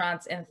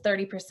restaurants and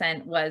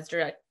 30% was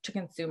direct to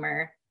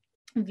consumer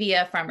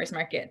via farmers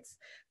markets.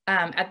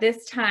 At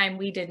this time,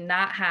 we did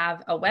not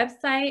have a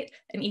website,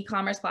 an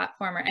e-commerce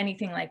platform, or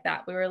anything like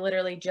that. We were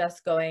literally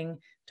just going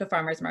to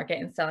farmers market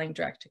and selling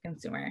direct to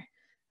consumer.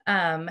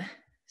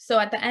 So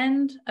at the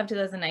end of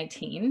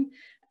 2019,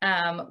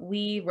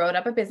 we wrote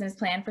up a business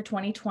plan for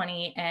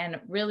 2020 and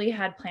really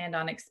had planned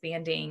on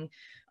expanding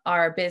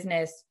our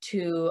business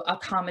to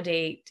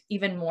accommodate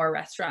even more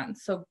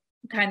restaurants. So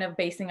kind of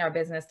basing our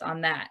business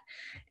on that.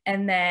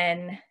 And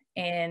then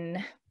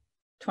in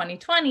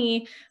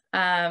 2020,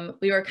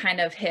 we were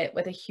kind of hit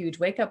with a huge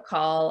wake-up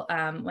call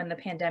when the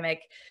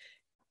pandemic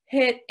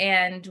hit,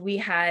 and we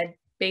had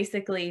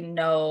basically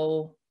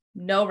no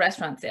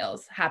restaurant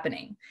sales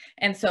happening.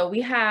 And so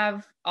we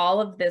have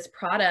all of this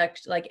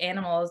product, like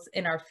animals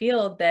in our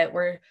field, that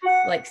were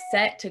like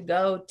set to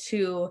go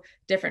to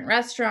different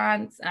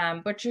restaurants,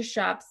 butcher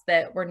shops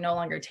that were no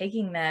longer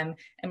taking them.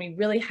 And we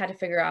really had to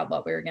figure out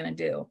what we were going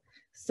to do.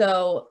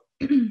 So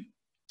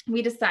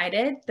we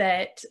decided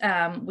that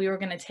we were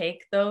going to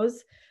take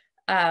those,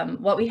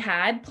 what we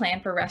had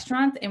planned for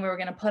restaurants, and we were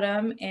going to put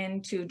them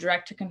into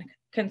direct to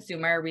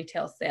consumer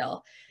retail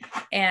sale.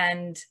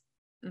 And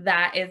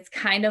that is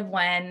kind of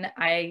when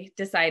we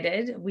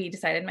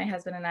decided, my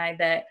husband and I,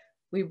 that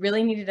we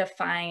really needed to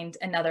find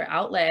another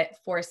outlet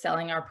for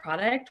selling our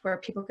product where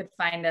people could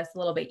find us a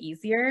little bit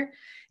easier.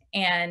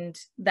 And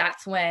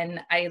that's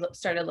when I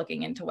started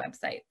looking into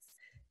websites.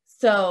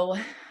 So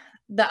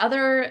the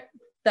other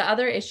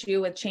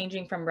issue with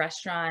changing from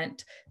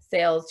restaurant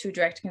sales to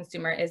direct to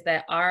consumer is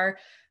that our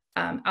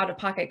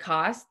out-of-pocket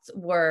costs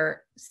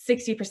were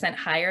 60%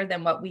 higher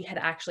than what we had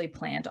actually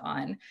planned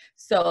on.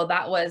 So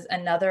that was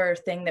another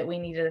thing that we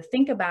needed to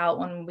think about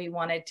when we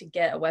wanted to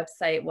get a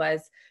website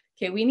was,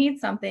 okay, we need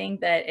something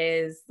that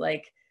is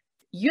like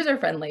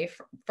user-friendly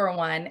for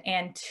one,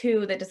 and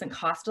two, that doesn't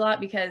cost a lot,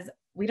 because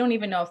we don't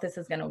even know if this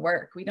is going to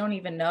work. We don't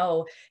even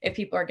know if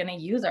people are going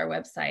to use our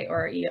website or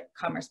our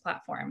e-commerce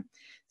platform.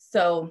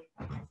 So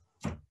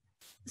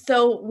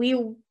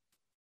we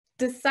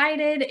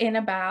decided in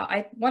about,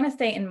 I want to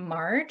say in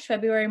March,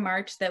 February,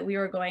 March, that we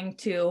were going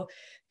to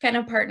kind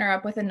of partner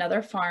up with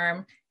another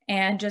farm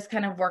and just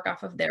kind of work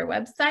off of their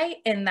website,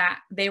 and that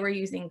they were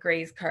using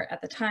Gray's Cart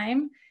at the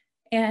time.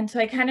 And so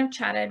I kind of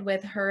chatted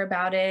with her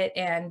about it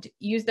and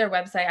used their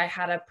website. I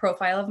had a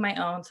profile of my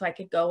own so I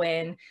could go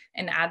in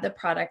and add the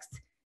products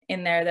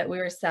in there that we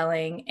were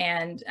selling.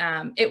 And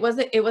it was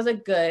a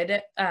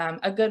good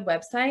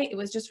website. It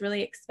was just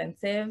really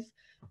expensive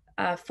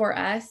for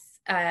us.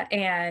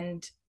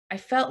 And I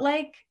felt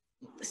like,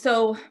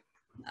 so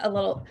a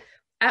little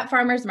at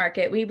farmers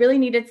market, we really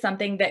needed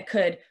something that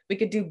we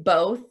could do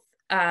both,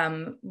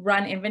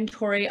 run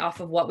inventory off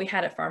of what we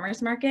had at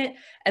farmers market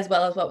as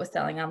well as what was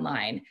selling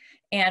online.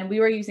 And we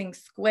were using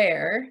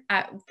Square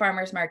at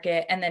farmers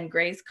market and then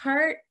Gray's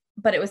Cart,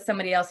 but it was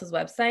somebody else's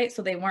website.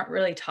 So they weren't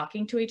really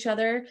talking to each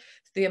other.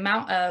 So the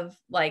amount of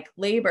like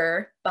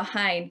labor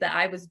behind that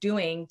I was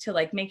doing to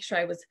like make sure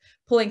I was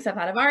pulling stuff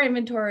out of our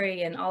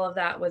inventory and all of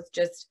that was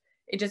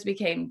it just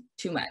became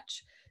too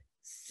much.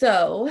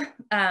 So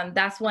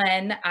that's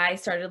when I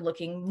started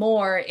looking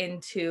more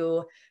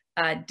into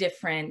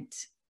different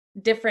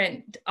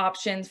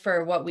options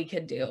for what we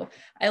could do.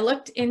 I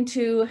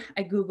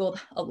Googled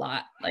a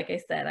lot. Like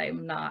I said,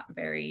 I'm not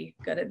very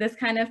good at this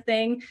kind of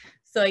thing.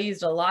 So I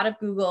used a lot of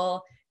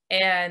Google,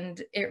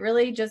 and it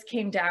really just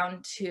came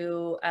down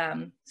to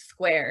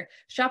Square.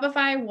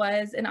 Shopify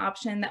was an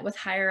option that was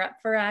higher up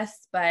for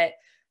us, but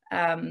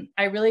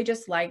I really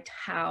just liked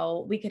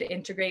how we could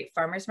integrate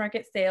farmers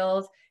market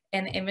sales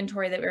and the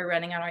inventory that we were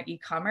running on our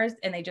e-commerce,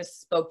 and they just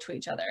spoke to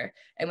each other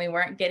and we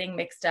weren't getting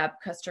mixed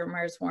up.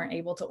 Customers weren't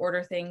able to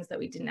order things that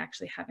we didn't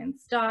actually have in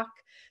stock.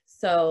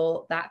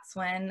 So that's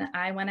when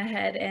I went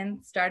ahead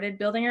and started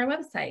building our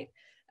website.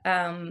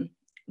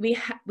 We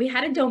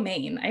had a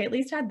domain. I at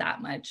least had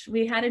that much.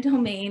 We had a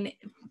domain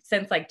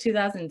since like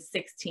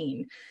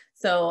 2016.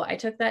 So I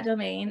took that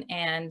domain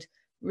and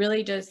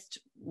really just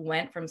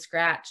went from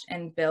scratch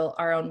and built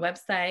our own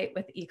website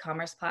with the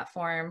e-commerce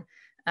platform.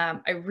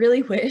 I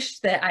really wish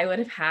that I would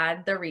have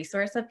had the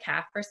resource of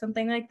CAFF or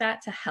something like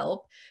that to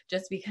help,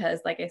 just because,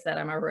 like I said,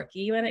 I'm a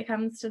rookie when it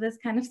comes to this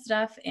kind of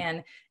stuff,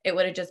 and it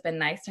would have just been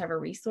nice to have a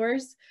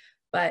resource.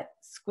 But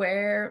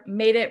Square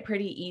made it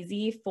pretty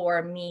easy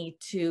for me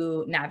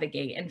to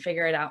navigate and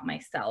figure it out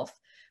myself.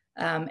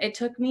 It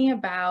took me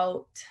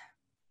about,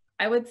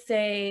 I would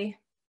say,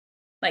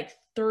 like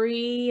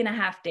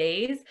 3.5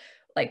 days,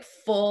 like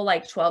full,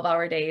 like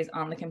 12-hour days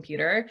on the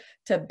computer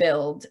to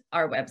build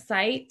our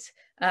website.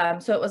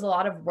 So it was a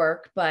lot of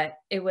work, but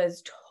it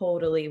was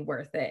totally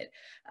worth it.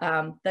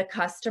 The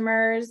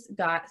customers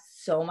got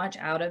so much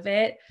out of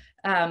it.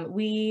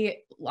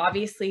 We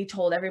obviously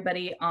told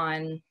everybody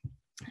on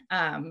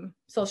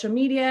social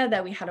media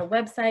that we had a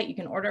website. You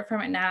can order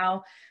from it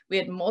now. We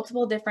had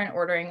multiple different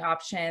ordering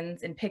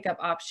options and pickup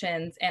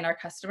options, and our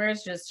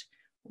customers just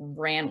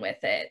ran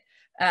with it.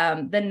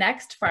 The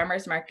next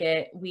farmers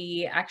market,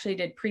 we actually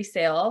did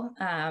pre-sale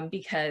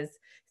because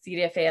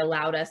CDFA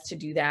allowed us to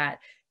do that.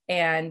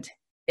 And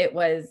it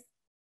was,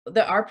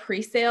 our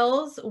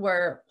pre-sales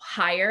were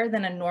higher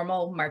than a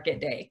normal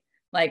market day,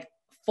 like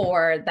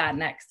for that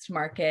next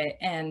market.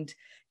 And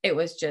it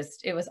was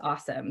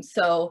awesome.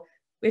 So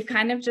we've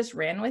kind of just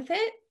ran with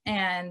it,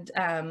 and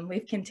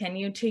we've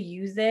continued to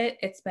use it.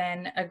 It's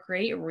been a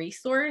great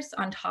resource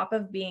on top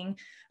of being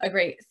a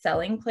great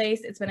selling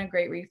place. It's been a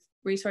great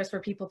resource for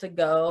people to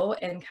go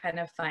and kind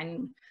of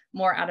find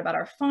more out about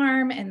our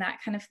farm and that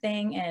kind of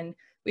thing. And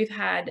we've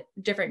had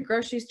different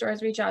grocery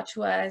stores reach out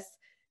to us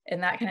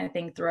and that kind of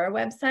thing through our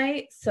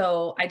website.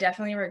 So I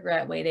definitely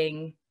regret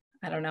waiting,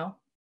 I don't know,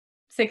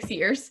 6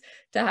 years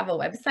to have a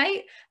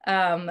website,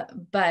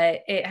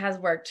 but it has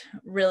worked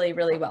really,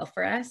 really well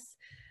for us.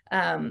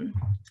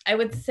 I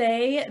would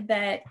say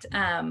that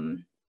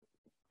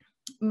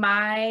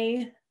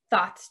my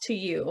thoughts to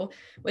you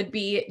would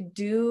be,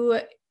 do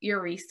your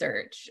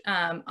research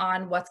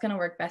on what's going to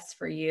work best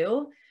for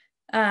you.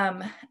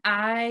 Like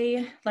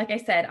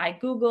I said, I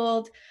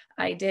Googled,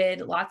 I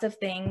did lots of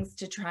things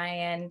to try,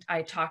 and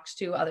I talked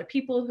to other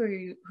people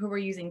who were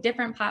using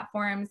different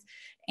platforms,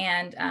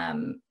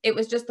 and it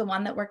was just the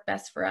one that worked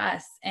best for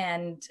us.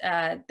 And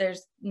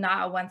there's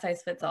not a one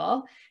size fits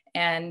all,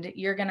 and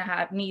you're going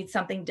to need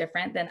something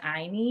different than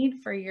I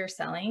need for your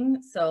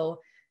selling. So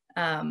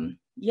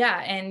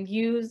Yeah, and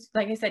use,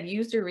 like I said,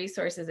 use your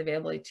resources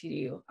available to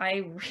you.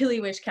 I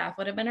really wish CAFF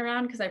would have been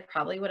around, because I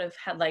probably would have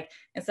had, like,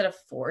 instead of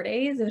 4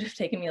 days, it would have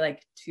taken me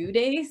like 2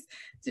 days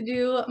to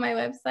do my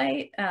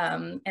website.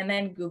 And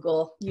then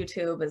Google,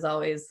 YouTube is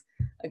always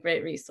a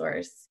great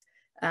resource.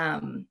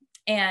 And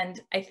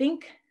I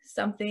think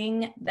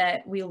something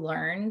that we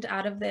learned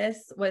out of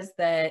this was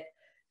that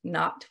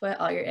not to put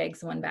all your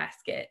eggs in one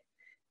basket.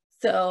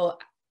 So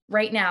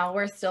right now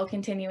we're still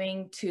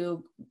continuing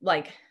to,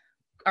 like,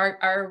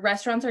 our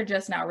restaurants are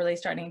just now really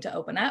starting to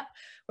open up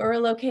where we're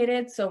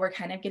located. So we're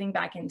kind of getting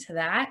back into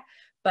that,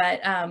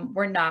 but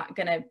we're not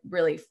going to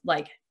really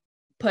like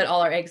put all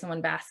our eggs in one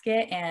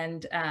basket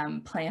and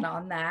plan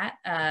on that.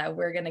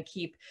 We're going to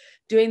keep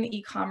doing the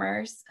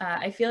e-commerce.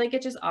 I feel like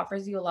it just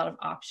offers you a lot of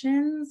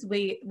options.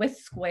 With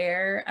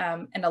Square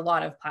and a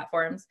lot of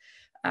platforms,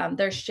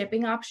 there's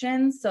shipping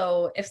options.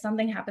 So if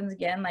something happens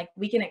again, like,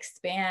 we can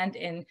expand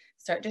and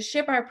start to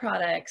ship our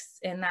products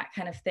and that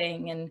kind of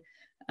thing. And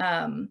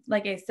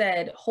like I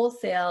said,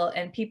 wholesale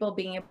and people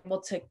being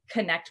able to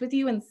connect with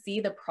you and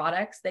see the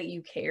products that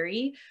you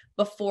carry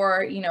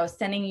before, you know,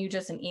 sending you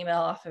just an email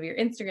off of your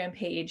Instagram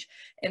page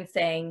and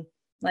saying,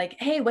 like,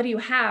 hey, what do you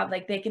have?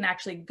 Like, they can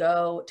actually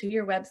go to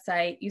your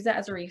website, use that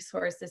as a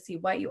resource to see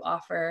what you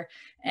offer,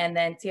 and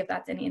then see if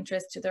that's any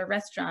interest to their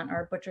restaurant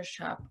or butcher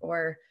shop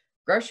or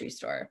grocery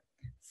store.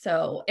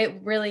 So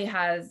it really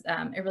has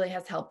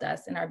helped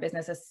us in our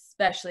business,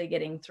 especially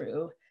getting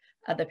through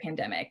the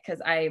pandemic, because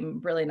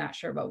I'm really not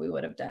sure what we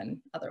would have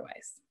done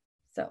otherwise.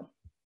 So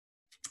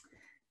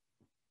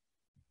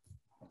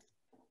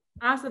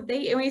awesome,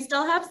 thank you. And we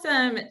still have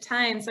some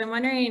time, so I'm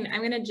wondering,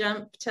 I'm going to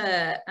jump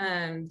to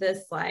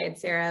this slide,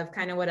 Ciara, of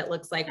kind of what it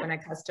looks like when a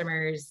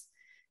customer's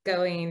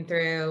going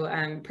through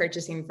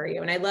purchasing for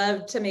you. And I'd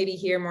love to maybe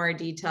hear more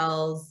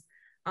details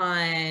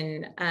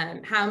on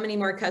how many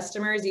more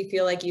customers you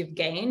feel like you've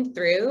gained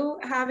through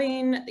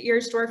having your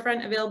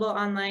storefront available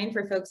online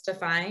for folks to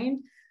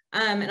find.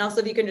 And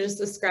also, if you can just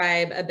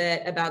describe a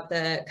bit about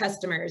the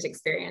customer's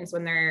experience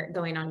when they're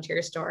going onto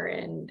your store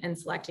and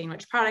selecting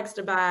which products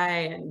to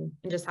buy and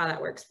just how that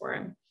works for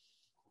them.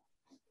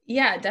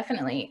 Yeah,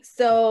 definitely.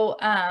 So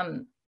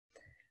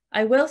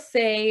I will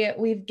say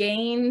we've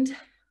gained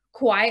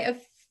quite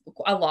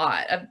a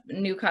lot of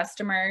new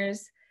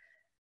customers.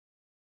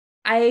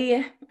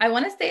 I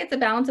want to say it's a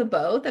balance of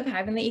both, of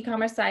having the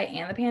e-commerce site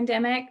and the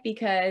pandemic,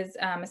 because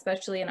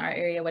especially in our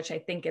area, which I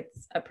think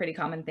it's a pretty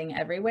common thing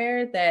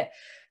everywhere, that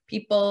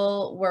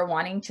people were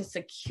wanting to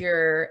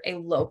secure a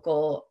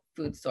local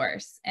food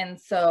source. And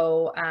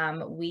so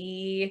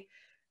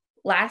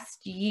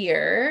last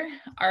year,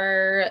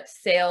 our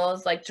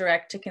sales, like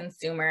direct to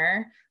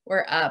consumer,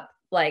 were up,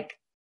 like,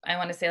 I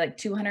want to say like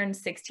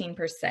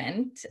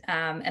 216%.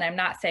 And I'm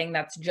not saying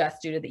that's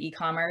just due to the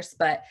e-commerce,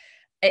 but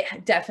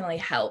it definitely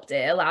helped.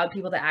 It allowed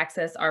people to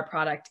access our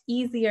product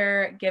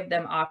easier, give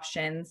them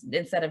options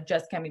instead of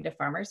just coming to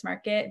farmers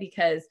market,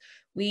 because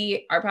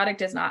our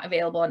product is not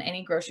available in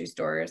any grocery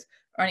stores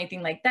or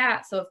anything like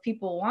that. So if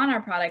people want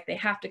our product, they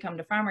have to come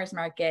to farmers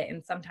market,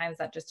 and sometimes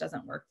that just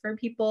doesn't work for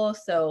people.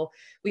 So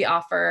we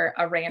offer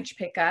a ranch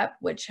pickup,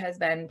 which has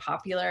been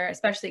popular,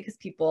 especially because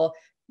people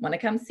want to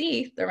come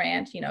see the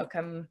ranch, you know,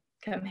 come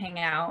hang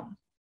out.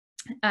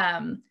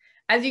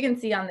 As you can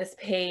see on this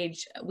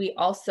page, we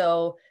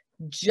also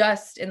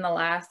just in the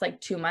last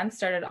like 2 months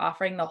started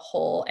offering the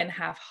whole and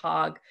half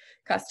hog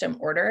custom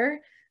order,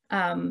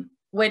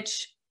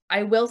 which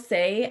I will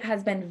say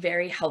has been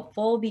very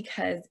helpful,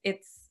 because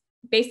it's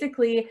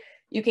basically,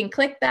 you can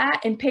click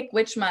that and pick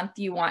which month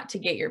you want to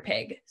get your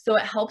pig. So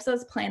it helps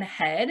us plan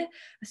ahead.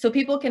 So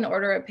people can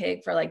order a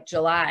pig for like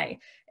July.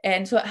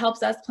 And so it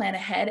helps us plan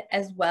ahead,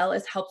 as well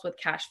as helps with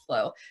cash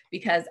flow,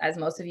 because as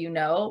most of you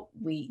know,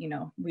 we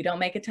don't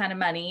make a ton of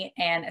money.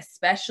 And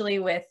especially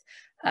with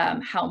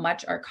how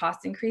much our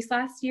costs increased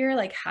last year,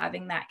 like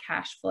having that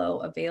cash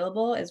flow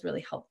available is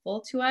really helpful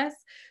to us.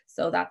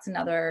 So that's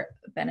another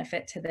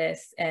benefit to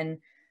this. And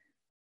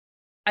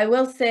I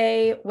will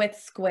say with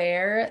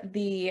Square,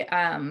 the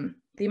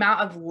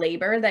amount of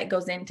labor that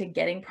goes into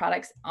getting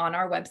products on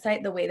our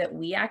website, the way that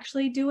we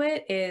actually do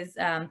it is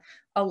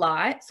a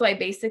lot. So I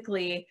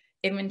basically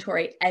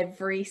inventory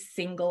every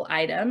single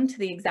item to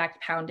the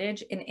exact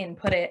poundage and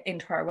input it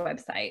into our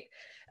website.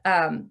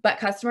 But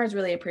customers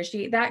really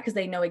appreciate that, because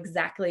they know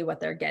exactly what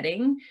they're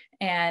getting,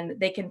 and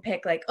they can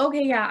pick like,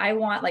 okay, yeah, I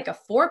want like a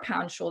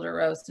 4-pound shoulder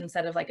roast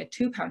instead of like a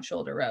 2-pound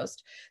shoulder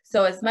roast.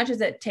 So as much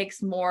as it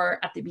takes more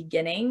at the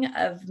beginning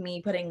of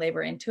me putting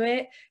labor into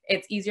it,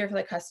 it's easier for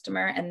the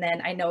customer. And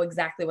then I know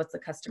exactly what the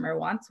customer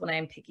wants when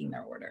I'm picking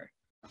their order.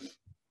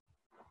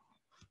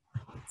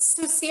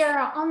 So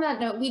Ciara, on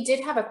that note, we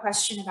did have a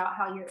question about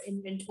how your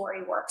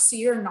inventory works. So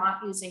you're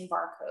not using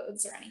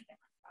barcodes or anything?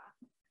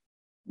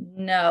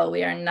 No,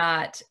 we are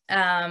not.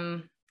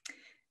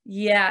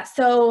 Yeah,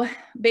 so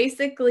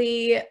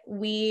basically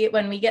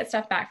when we get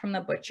stuff back from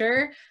the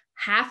butcher,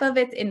 half of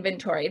it's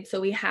inventoried. So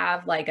we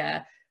have like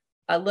a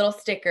a little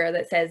sticker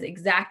that says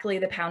exactly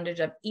the poundage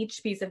of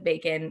each piece of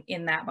bacon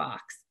in that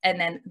box. And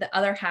then the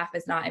other half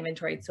is not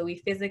inventoried. So we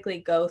physically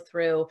go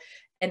through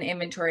and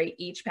inventory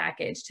each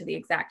package to the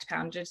exact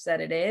poundage that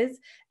it is,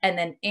 and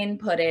then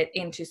input it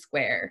into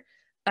Square.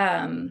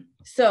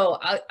 So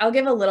I'll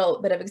give a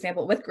little bit of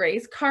example with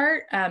Gray's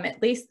cart.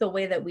 At least the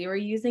way that we were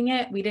using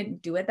it, we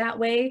didn't do it that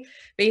way.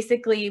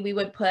 Basically, we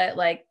would put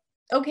like,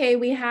 okay,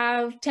 we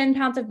have 10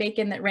 pounds of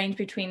bacon that range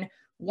between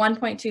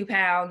 1.2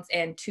 pounds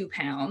and 2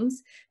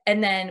 pounds.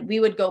 And then we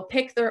would go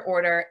pick their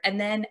order. And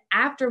then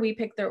after we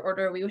pick their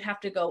order, we would have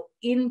to go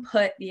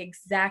input the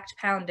exact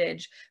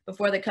poundage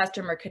before the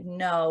customer could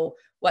know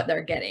what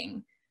they're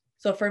getting.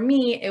 So for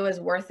me, it was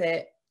worth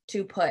it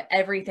to put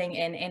everything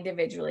in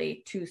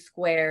individually to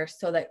Square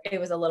so that it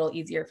was a little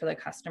easier for the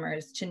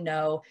customers to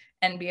know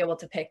and be able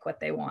to pick what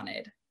they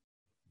wanted.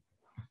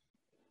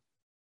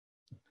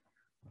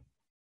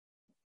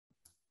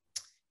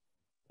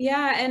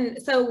 Yeah,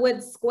 and so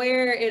with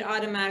Square, it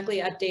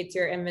automatically updates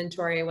your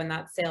inventory when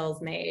that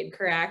sale's made,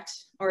 correct?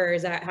 Or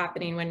is that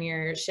happening when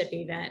you're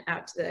shipping it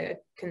out to the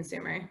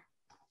consumer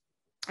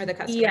or the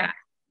customer? Yeah,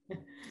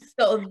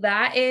 so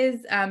that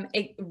is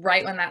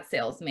right when that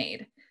sale's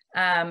made.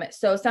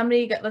 So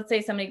somebody, let's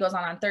say somebody goes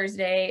on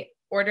Thursday,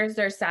 orders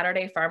their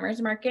Saturday farmer's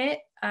market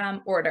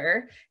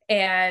order,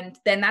 and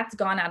then that's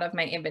gone out of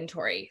my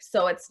inventory.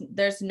 So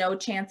there's no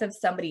chance of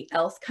somebody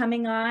else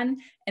coming on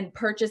and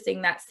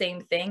purchasing that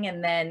same thing.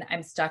 And then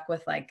I'm stuck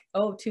with like,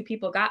 oh, 2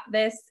 people got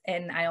this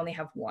and I only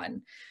have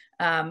 1.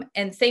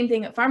 And same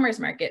thing at farmer's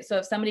market. So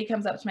if somebody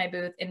comes up to my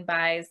booth and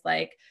buys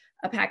like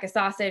a pack of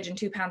sausage and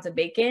 2 pounds of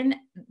bacon,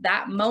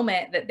 that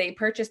moment that they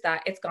purchased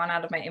that, it's gone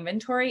out of my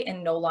inventory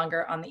and no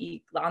longer on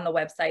the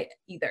website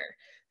either.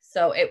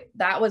 So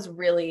that was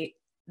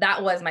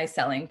my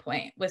selling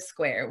point with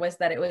Square, was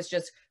that it was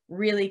just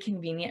really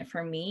convenient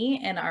for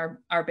me and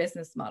our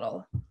business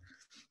model.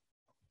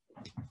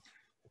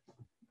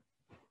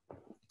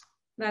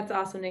 That's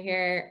awesome to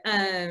hear.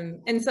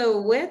 And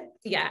so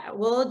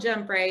we'll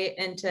jump right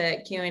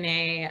into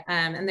Q&A.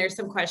 And there's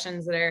some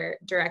questions that are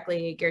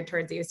directly geared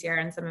towards you,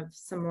 Ciara, and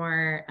some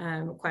more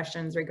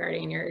questions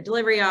regarding your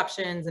delivery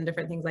options and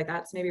different things like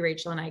that. So maybe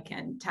Rachel and I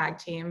can tag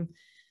team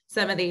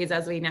some of these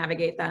as we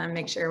navigate them,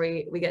 make sure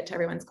we get to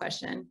everyone's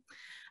question.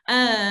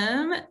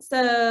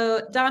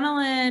 So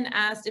Donalyn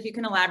asked if you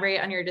can elaborate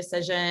on your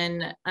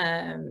decision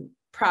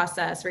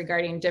process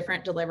regarding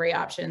different delivery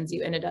options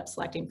you ended up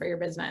selecting for your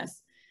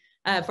business.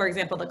 For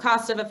example, the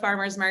cost of a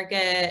farmer's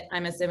market,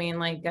 I'm assuming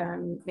like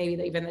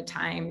maybe even the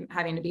time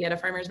having to be at a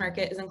farmer's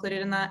market is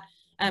included in that.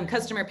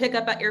 Customer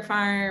pickup at your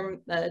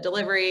farm, the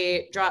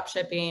delivery, drop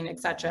shipping,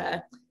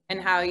 etc.,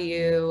 and how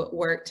you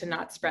work to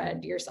not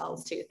spread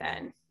yourselves too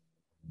thin.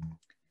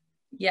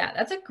 Yeah,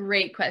 that's a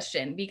great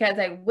question, because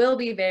I will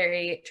be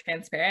very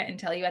transparent and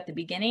tell you at the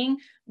beginning,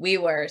 we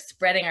were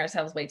spreading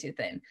ourselves way too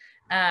thin.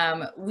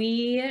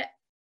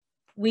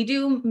 We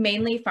do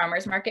mainly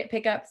farmers market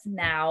pickups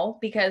now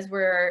because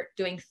we're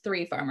doing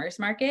 3 farmers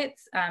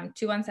markets,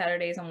 2 on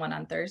Saturdays and 1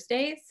 on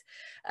Thursdays.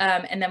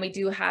 And then we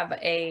do have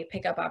a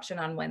pickup option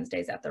on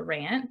Wednesdays at the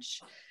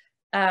ranch.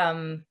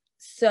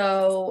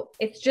 So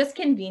it's just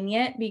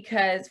convenient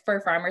because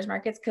for farmers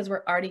markets, because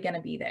we're already going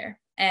to be there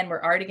and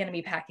we're already going to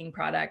be packing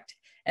product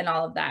and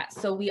all of that.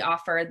 So we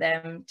offer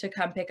them to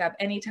come pick up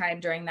anytime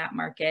during that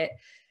market.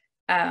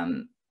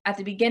 At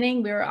the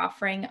beginning, we were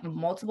offering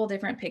multiple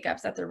different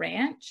pickups at the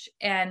ranch,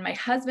 and my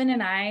husband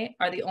and I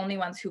are the only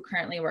ones who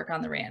currently work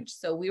on the ranch.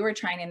 So we were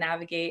trying to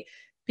navigate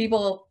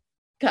people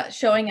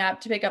showing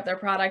up to pick up their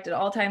product at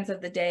all times of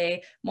the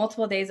day,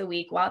 multiple days a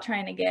week, while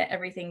trying to get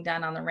everything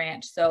done on the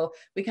ranch. So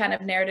we kind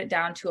of narrowed it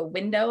down to a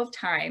window of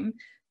time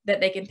that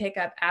they can pick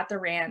up at the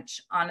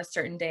ranch on a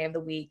certain day of the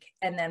week.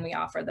 And then we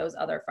offer those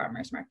other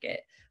farmers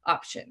market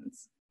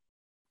options.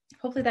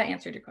 Hopefully that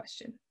answered your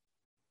question.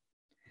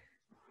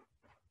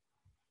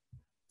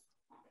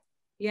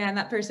 Yeah, and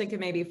that person can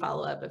maybe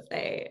follow up if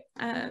they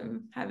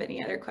have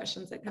any other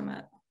questions that come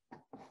up.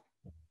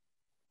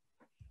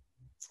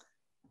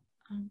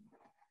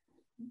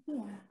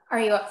 Are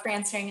you up for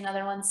answering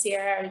another one,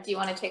 Ciara, or do you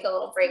want to take a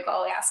little break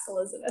while we ask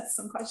Elizabeth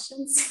some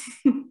questions?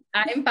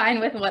 I'm fine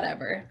with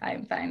whatever.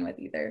 I'm fine with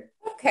either.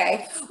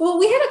 Okay. Well,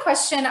 we had a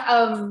question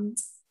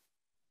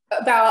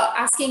about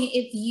asking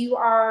if you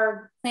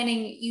are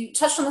planning, you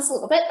touched on this a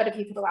little bit, but if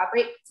you could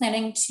elaborate,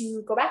 planning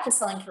to go back to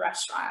selling to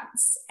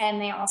restaurants.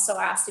 And they also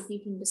asked if you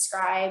can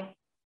describe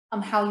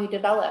how you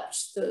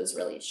developed those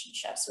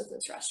relationships with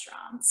those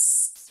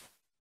restaurants.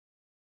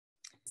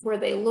 Were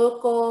they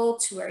local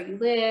to where you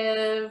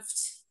lived?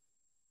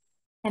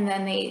 And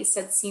then they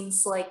said,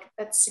 seems like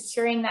that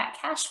securing that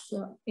cash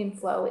flow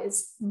inflow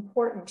is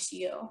important to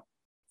you,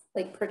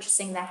 like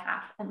purchasing the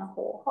half and the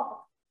whole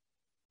haul.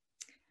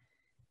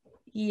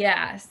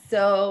 Yeah,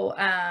 so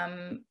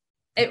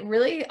it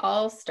really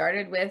all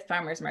started with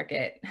farmers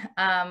market.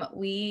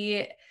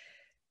 We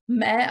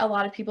met a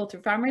lot of people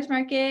through farmers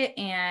market,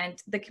 and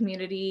the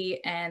community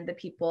and the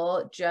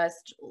people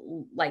just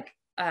like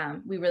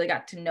we really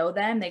got to know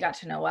them. They got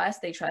to know us.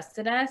 They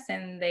trusted us,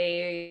 and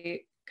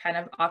they kind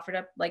of offered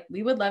up, like,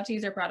 we would love to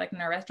use your product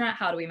in our restaurant.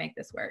 How do we make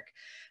this work?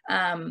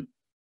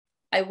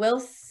 I will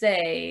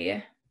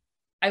say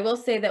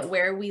that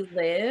where we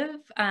live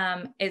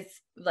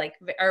is like,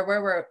 or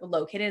where we're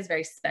located is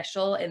very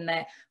special in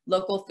that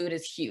local food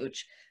is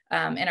huge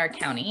in our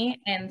county.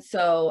 And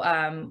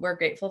so we're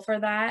grateful for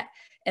that.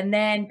 And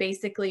then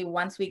basically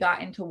once we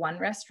got into one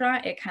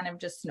restaurant, it kind of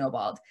just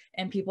snowballed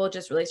and people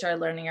just really started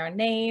learning our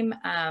name.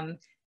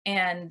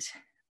 And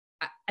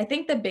I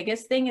think the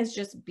biggest thing is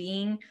just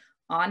being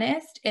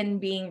honest and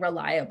being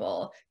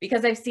reliable,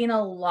 because I've seen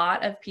a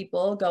lot of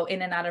people go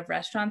in and out of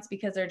restaurants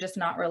because they're just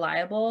not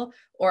reliable,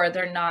 or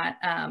they're not,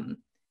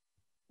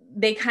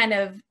 they kind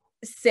of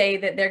say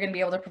that they're going to be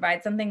able to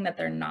provide something that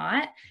they're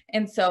not.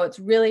 And so it's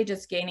really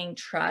just gaining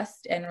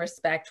trust and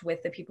respect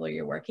with the people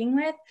you're working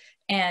with.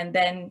 And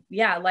then,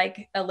 yeah,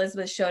 like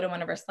Elizabeth showed in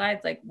one of her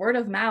slides, like word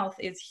of mouth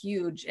is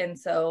huge. And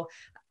so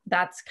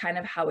that's kind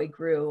of how we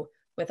grew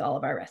with all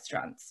of our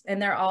restaurants.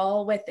 And they're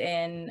all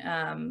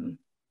within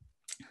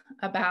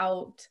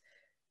about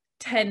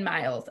 10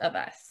 miles of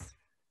us.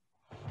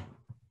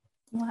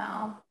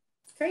 Wow.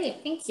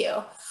 Great. Thank you.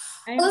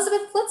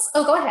 Elizabeth,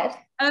 go ahead.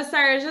 Oh,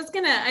 sorry. I was just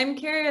I'm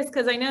curious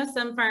because I know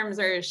some farms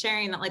are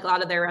sharing that like a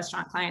lot of their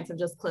restaurant clients have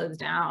just closed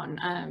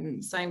down.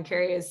 So I'm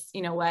curious,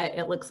 you know, what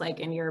it looks like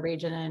in your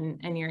region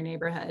and your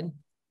neighborhood.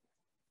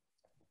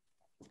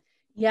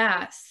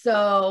 Yeah.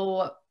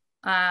 So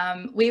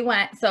we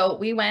went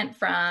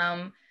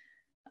from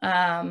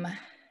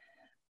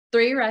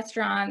 3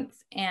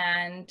 restaurants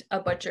and a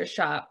butcher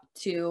shop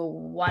to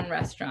 1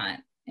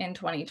 restaurant in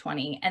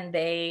 2020. And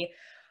they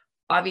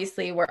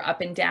obviously were up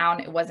and down.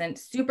 It wasn't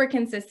super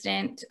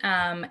consistent.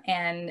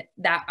 And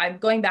that, I'm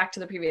going back to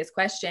the previous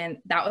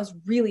question, that was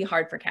really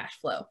hard for cash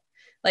flow.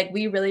 Like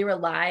we really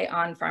rely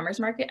on farmers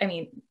market. I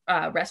mean,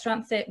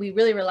 we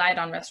really relied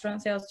on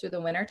restaurant sales through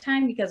the winter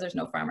time because there's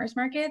no farmers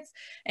markets.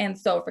 And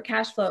so for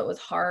cash flow, it was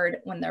hard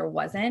when there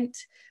wasn't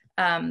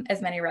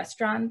as many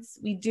restaurants.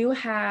 We do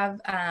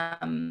have,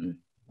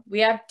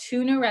 we have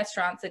 2 new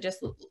restaurants that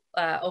just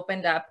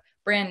opened up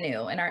brand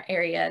new in our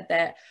area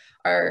that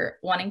are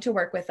wanting to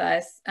work with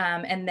us.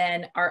 And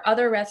then our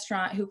other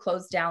restaurant who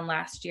closed down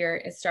last year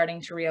is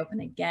starting to reopen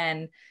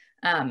again.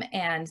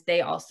 And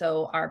they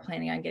also are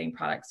planning on getting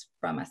products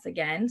from us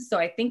again. So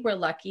I think we're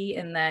lucky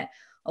in that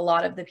a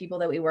lot of the people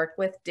that we work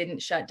with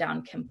didn't shut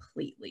down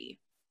completely.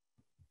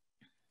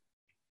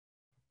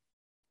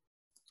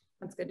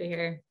 That's good to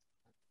hear.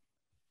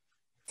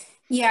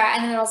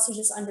 Yeah, and it also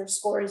just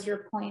underscores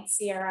your point,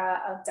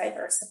 Ciara, of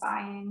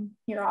diversifying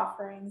your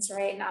offerings,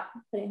 right? Not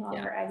putting all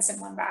your eggs in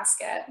one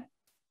basket.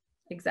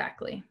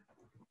 Exactly.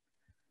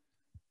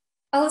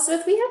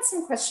 Elizabeth, we had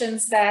some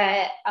questions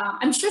that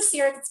I'm sure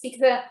Ciara could speak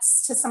to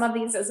some of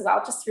these as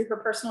well, just through her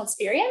personal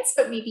experience,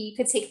 but maybe you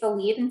could take the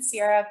lead, and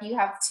Ciara, if you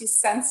have 2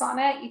 cents on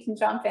it, you can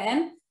jump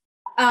in.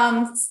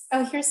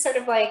 Here's sort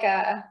of like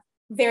a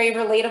very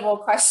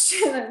relatable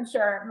question I'm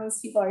sure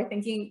most people are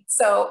thinking.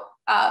 So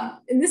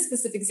in this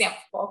specific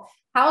example,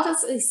 how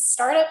does a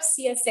startup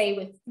CSA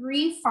with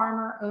 3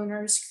 farmer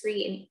owners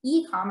create an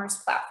e-commerce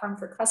platform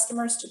for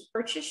customers to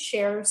purchase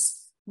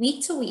shares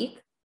week to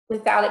week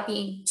without it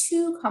being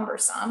too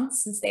cumbersome,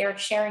 since they are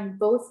sharing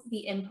both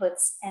the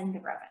inputs and the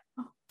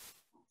revenue?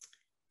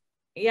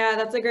 Yeah,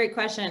 that's a great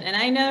question. And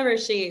I know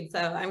Rashid, so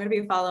I'm going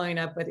to be following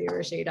up with you,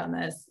 Rashid, on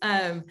this.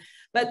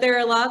 But there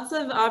are lots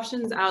of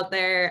options out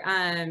there.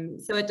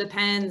 So it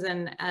depends.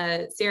 And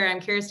Ciara,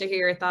 I'm curious to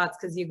hear your thoughts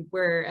because you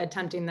were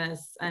attempting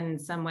this in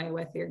some way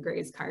with your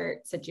graze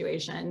cart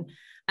situation.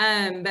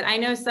 But I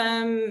know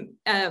some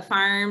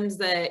farms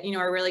that, you know,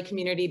 are really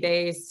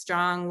community-based,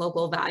 strong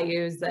local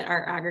values that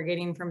are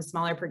aggregating from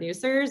smaller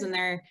producers, and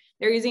they're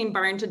using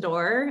barn to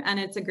door, and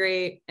it's a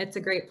great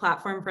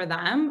platform for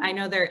them. I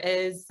know there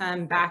is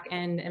some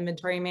back-end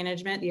inventory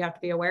management that you have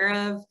to be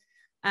aware of.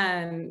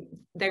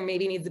 There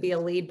maybe needs to be a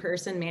lead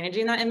person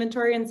managing that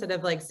inventory instead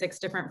of like 6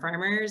 different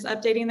farmers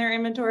updating their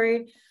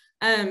inventory.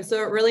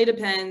 So it really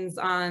depends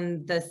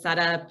on the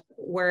setup,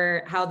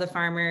 how the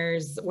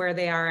farmers, where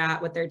they are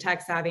at with their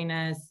tech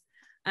savviness,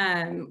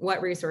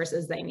 what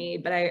resources they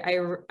need. But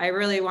I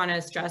really want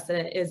to stress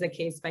that it is a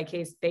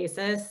case-by-case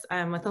basis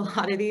with a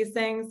lot of these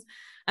things.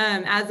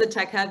 As the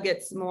Tech Hub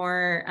gets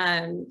more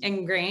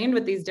ingrained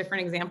with these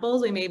different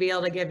examples, we may be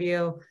able to give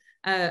you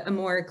a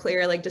more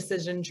clear like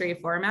decision tree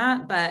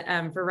format. But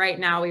for right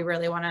now, we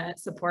really want to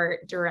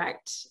support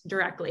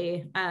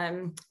directly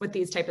with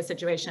these type of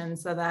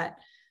situations so that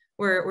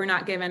we're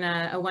not given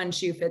a one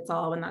shoe fits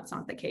all when that's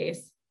not the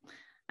case.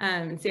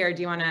 Ciara,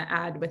 do you want to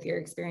add with your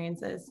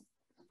experiences?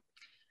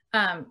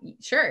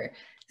 Sure.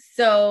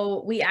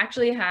 So we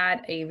actually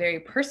had a very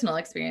personal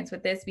experience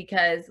with this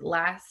because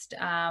last,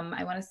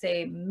 I want to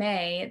say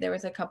May, there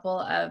was a couple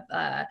of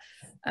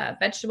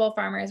vegetable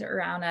farmers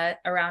around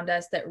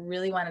us that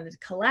really wanted to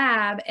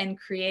collab and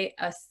create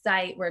a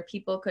site where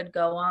people could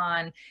go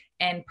on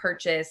and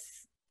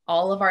purchase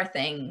all of our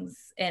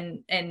things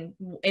in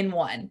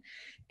one.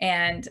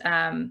 And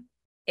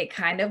it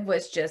kind of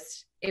was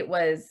just, it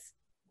was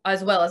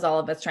as well as all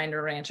of us trying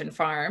to ranch and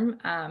farm,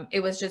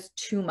 it was just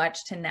too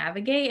much to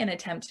navigate and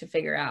attempt to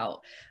figure out.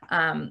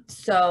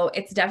 So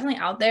it's definitely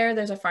out there.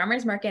 There's a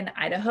farmer's market in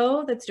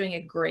Idaho that's doing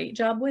a great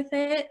job with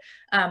it.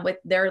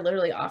 They're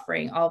literally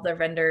offering all of their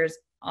vendors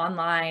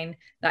online,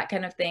 that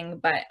kind of thing.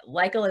 But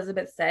like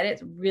Elizabeth said,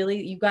 it's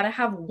really, you got to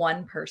have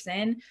one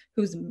person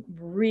who's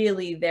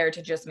really there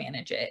to just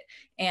manage it.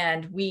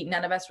 And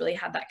none of us really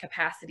had that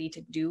capacity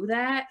to do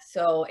that.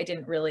 So it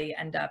didn't really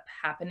end up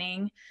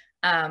happening.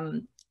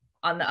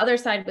 On the other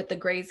side with the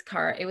Graze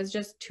cart, it was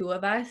just two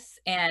of us,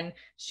 and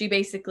she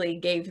basically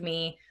gave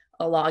me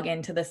a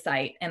login to the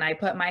site, and I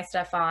put my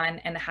stuff on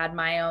and had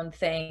my own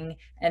thing,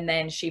 and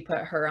then she put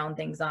her own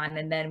things on,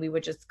 and then we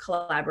would just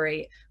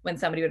collaborate when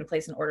somebody would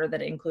place an order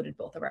that included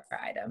both of our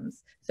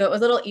items. So it was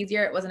a little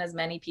easier. It wasn't as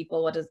many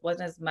people,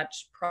 wasn't as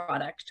much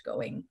product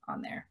going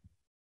on there.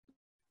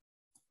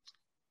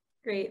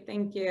 Great,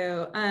 thank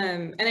you.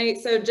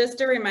 So just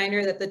a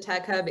reminder that the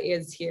Tech Hub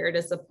is here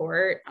to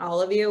support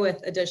all of you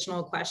with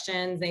additional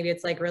questions. Maybe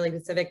it's like really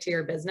specific to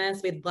your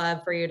business. We'd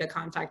love for you to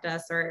contact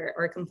us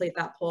or complete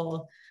that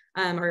poll,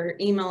 or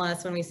email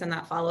us when we send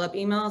that follow-up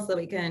email so that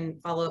we can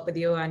follow up with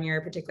you on your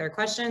particular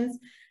questions.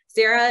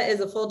 Ciara is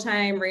a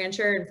full-time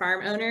rancher and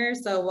farm owner.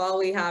 So while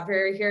we have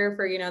her here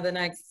for, the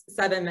next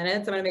 7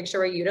 minutes, I want to make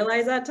sure we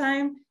utilize that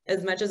time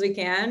as much as we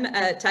can.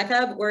 At Tech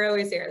Hub, we're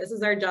always here. This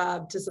is our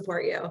job to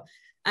support you.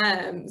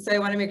 So I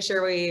want to make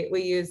sure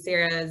we use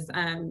Ciara's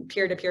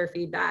peer-to-peer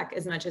feedback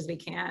as much as we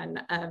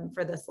can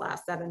for this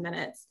last 7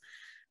 minutes.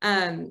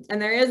 And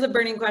there is a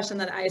burning question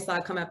that I saw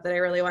come up that I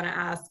really want to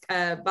ask.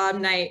 Bob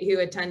Knight, who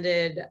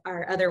attended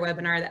our other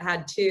webinar that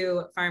had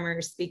 2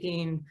 farmers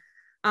speaking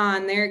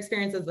on their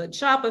experiences with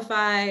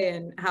Shopify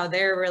and how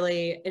they're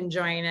really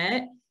enjoying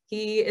it.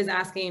 He is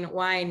asking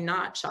why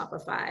not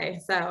Shopify.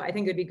 So I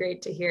think it would be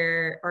great to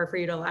hear, or for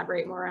you to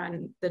elaborate more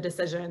on the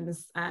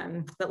decisions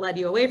that led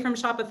you away from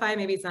Shopify,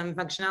 maybe some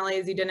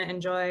functionalities you didn't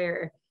enjoy,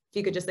 or if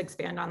you could just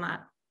expand on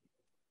that.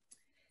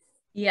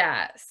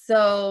 Yeah,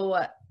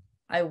 so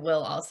I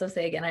will also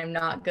say again, I'm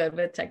not good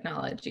with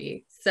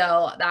technology.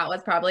 So that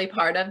was probably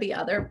part of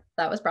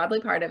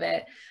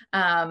it.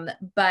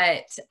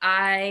 But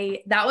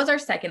that was our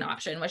second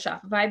option with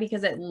Shopify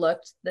because it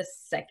looked the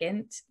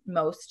second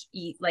most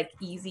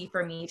easy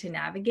for me to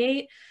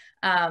navigate.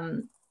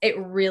 It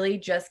really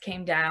just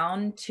came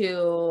down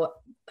to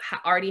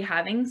already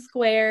having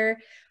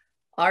Square,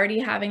 already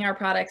having our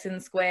products in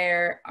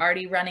Square,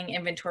 already running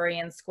inventory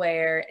in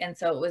Square. And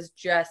so it was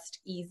just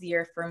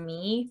easier for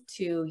me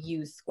to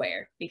use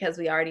Square because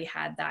we already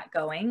had that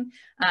going.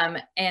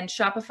 And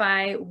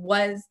Shopify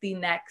was the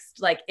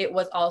next, it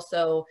was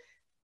also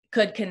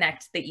could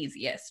connect the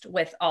easiest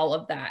with all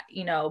of that,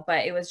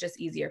 but it was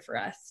just easier for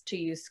us to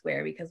use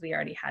Square because we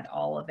already had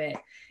all of it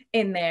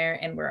in there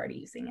and we're already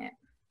using it.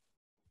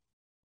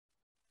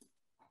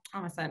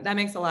 Awesome. That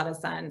makes a lot of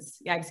sense.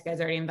 Yeah, because you guys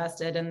already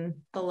invested in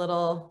the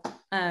little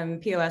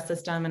POS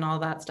system and all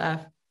that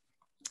stuff.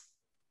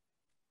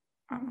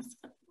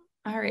 Awesome.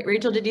 All right,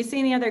 Rachel, did you see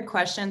any other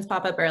questions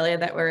pop up earlier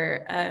that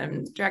were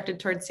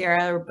directed towards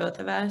Ciara or both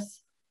of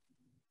us?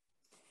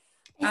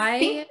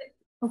 Oh,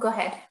 go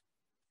ahead.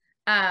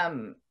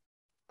 I'm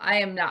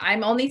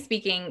only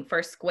speaking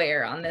for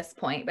Square on this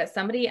point, but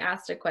somebody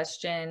asked a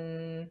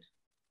question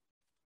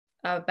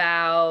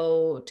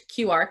about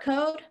QR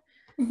code.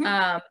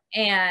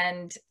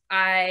 And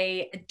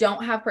I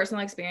don't have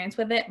personal experience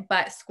with it,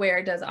 but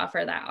Square does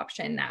offer that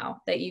option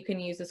now that you can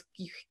use this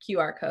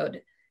QR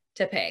code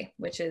to pay,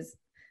 which is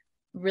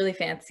really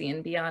fancy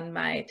and beyond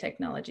my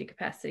technology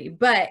capacity,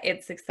 but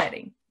it's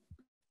exciting.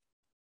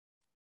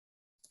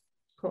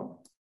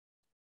 Cool.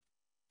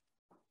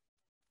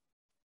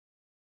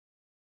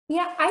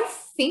 Yeah, I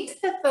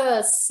think that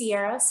the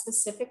Ciara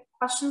specific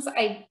questions,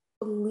 I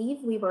believe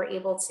we were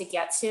able to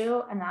get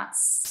to, and I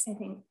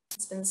think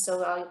it's been so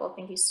valuable.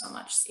 Thank you so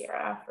much,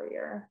 Ciara, for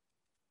your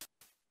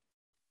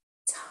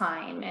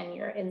time and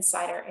your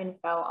insider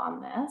info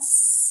on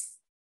this.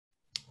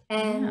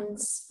 And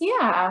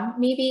yeah,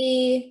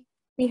 maybe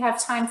we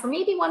have time for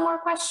maybe one more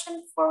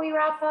question before we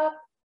wrap up.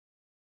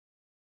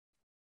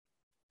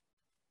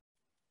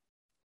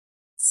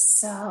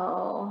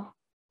 So,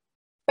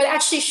 but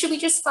actually, should we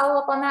just follow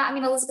up on that? I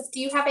mean, Elizabeth, do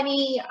you have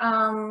any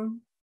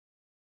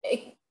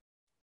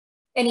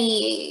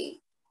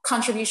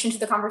contribution to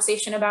the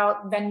conversation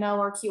about Venmo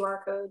or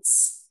QR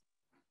codes?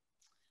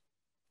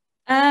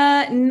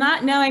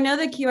 No, I know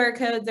the QR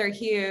codes are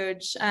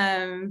huge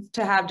to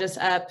have just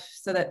up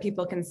so that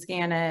people can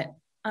scan it,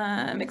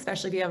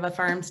 especially if you have a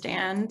farm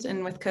stand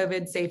and with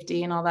COVID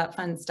safety and all that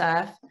fun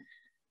stuff.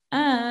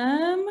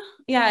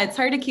 Yeah, it's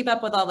hard to keep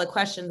up with all the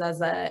questions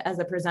as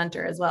a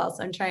presenter as well.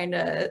 So I'm trying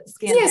to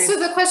scan. Yeah, so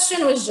the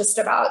question was just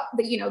about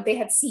they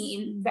had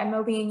seen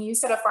Venmo being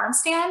used at a farm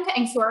stand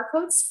and QR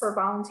codes for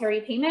voluntary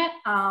payment.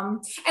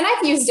 And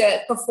I've used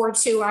it before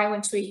too. I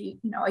went to a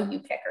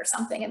U-Pick or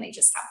something and they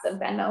just have the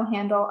Venmo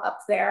handle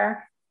up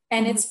there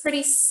and it's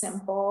pretty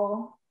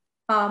simple.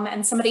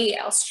 And somebody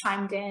else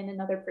chimed in,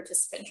 another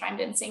participant chimed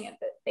in saying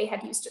that they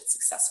had used it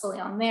successfully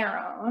on their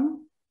own.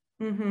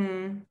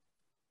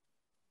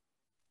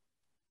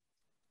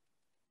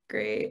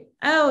 Great.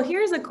 Oh,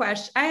 here's a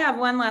question. I have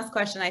one last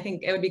question. I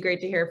think it would be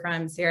great to hear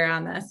from Ciara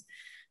on this.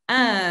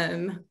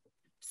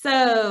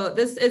 So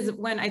this is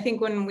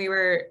when we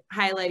were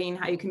highlighting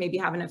how you can maybe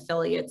have an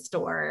affiliate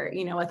store,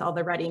 you know, with all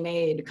the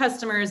ready-made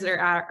customers that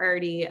are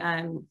already,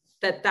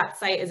 that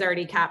site is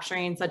already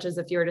capturing, such as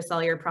if you were to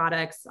sell your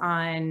products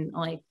on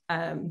like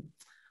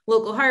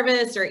Local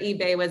Harvest or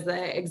eBay was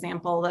the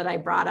example that I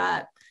brought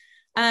up.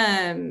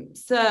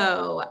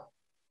 So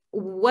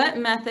what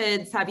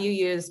methods have you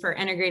used for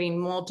integrating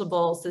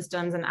multiple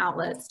systems and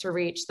outlets to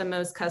reach the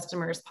most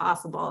customers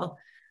possible?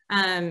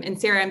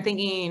 And Ciara, I'm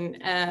thinking,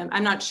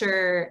 I'm not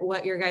sure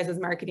what your guys'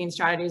 marketing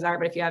strategies are,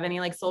 but if you have any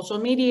like social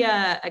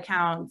media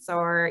accounts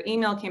or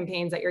email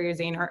campaigns that you're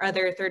using or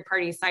other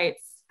third-party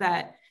sites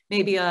that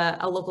maybe a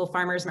local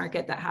farmers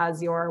market that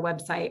has your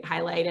website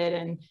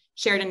highlighted and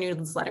shared in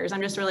newsletters.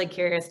 I'm just really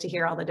curious to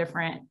hear all the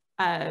different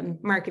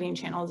marketing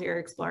channels you're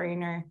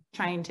exploring or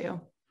trying to.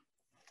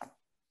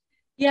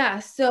 Yeah,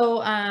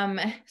 so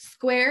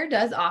Square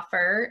does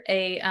offer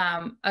a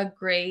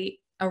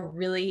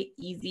really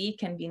easy,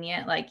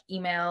 convenient, like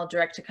email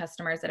direct to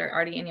customers that are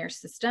already in your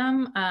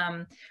system,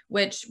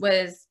 which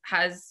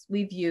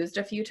we've used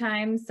a few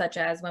times, such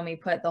as when we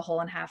put the whole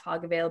and half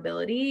hog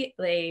availability,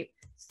 they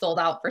sold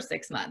out for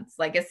 6 months,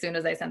 like as soon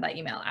as I sent that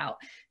email out.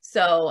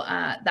 So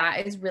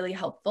that is really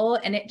helpful.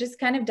 And it just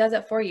kind of does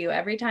it for you.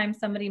 Every time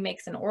somebody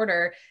makes an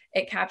order,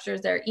 it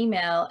captures their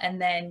email and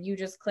then you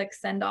just click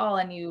send all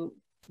and you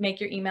make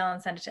your email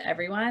and send it to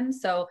everyone.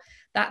 So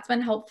that's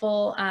been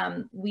helpful.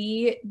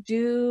 We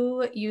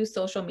do use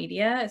social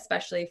media,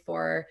 especially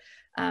for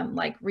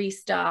like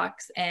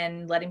restocks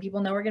and letting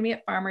people know we're going to be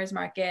at farmers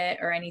market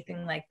or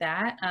anything like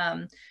that.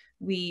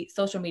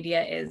 Social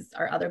media is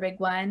our other big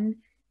one.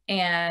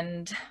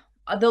 And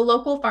the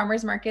local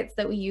farmers markets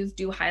that we use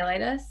do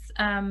highlight us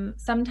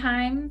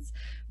sometimes,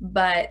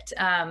 but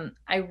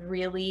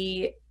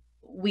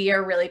we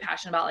are really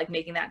passionate about like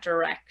making that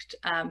direct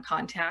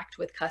contact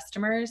with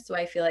customers. So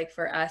I feel like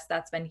for us,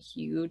 that's been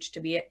huge to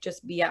be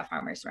at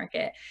farmers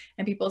market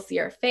and people see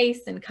our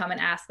face and come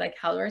and ask like,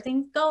 how are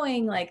things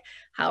going? Like,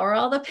 how are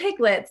all the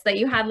piglets that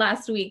you had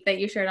last week that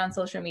you shared on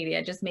social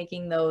media? Just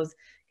making those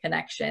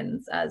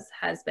connections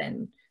has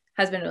been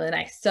really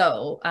nice.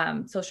 So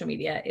social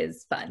media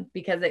is fun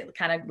because it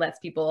kind of lets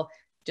people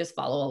just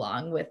follow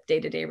along with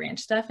day-to-day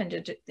ranch stuff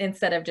and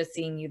instead of just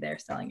seeing you there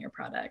selling your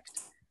product.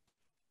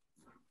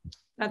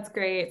 That's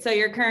great. So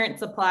your current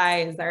supply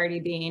is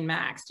already being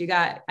maxed.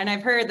 And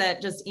I've heard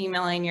that just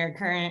emailing your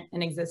current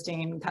and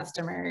existing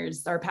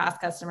customers or past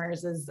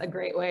customers is a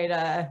great way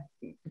to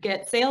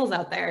get sales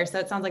out there. So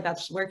it sounds like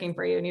that's working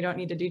for you and you don't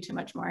need to do too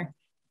much more.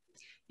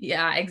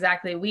 Yeah,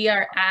 exactly. We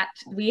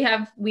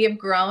have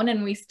grown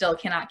and we still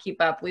cannot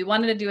keep up. We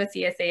wanted to do a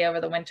CSA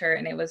over the winter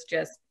and it was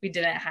just, we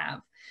didn't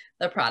have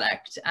the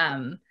product.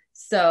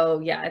 So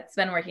yeah, it's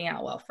been working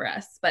out well for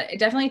us, but it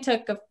definitely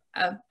took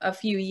a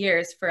few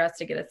years for us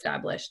to get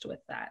established with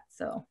that.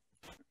 So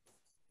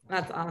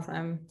that's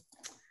awesome.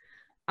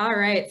 All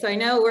right. So I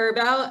know we're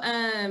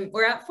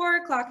at 4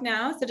 o'clock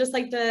now. So just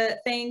like to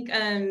thank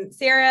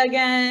Ciara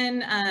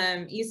again,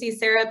 UC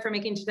SAREP for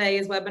making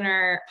today's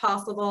webinar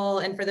possible.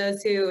 And for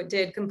those who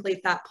did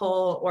complete that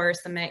poll or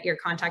submit your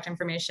contact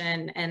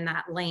information and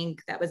that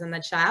link that was in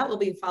the chat, we'll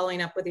be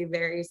following up with you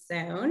very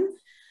soon.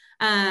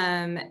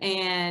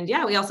 And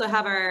yeah, we also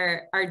have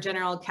our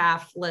general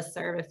CAFF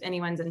listserv if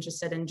anyone's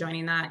interested in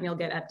joining that, and you'll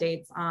get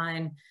updates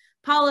on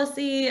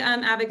policy,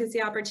 advocacy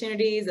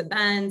opportunities,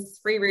 events,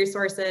 free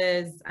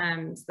resources.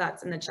 So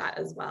that's in the chat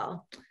as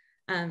well.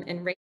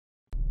 And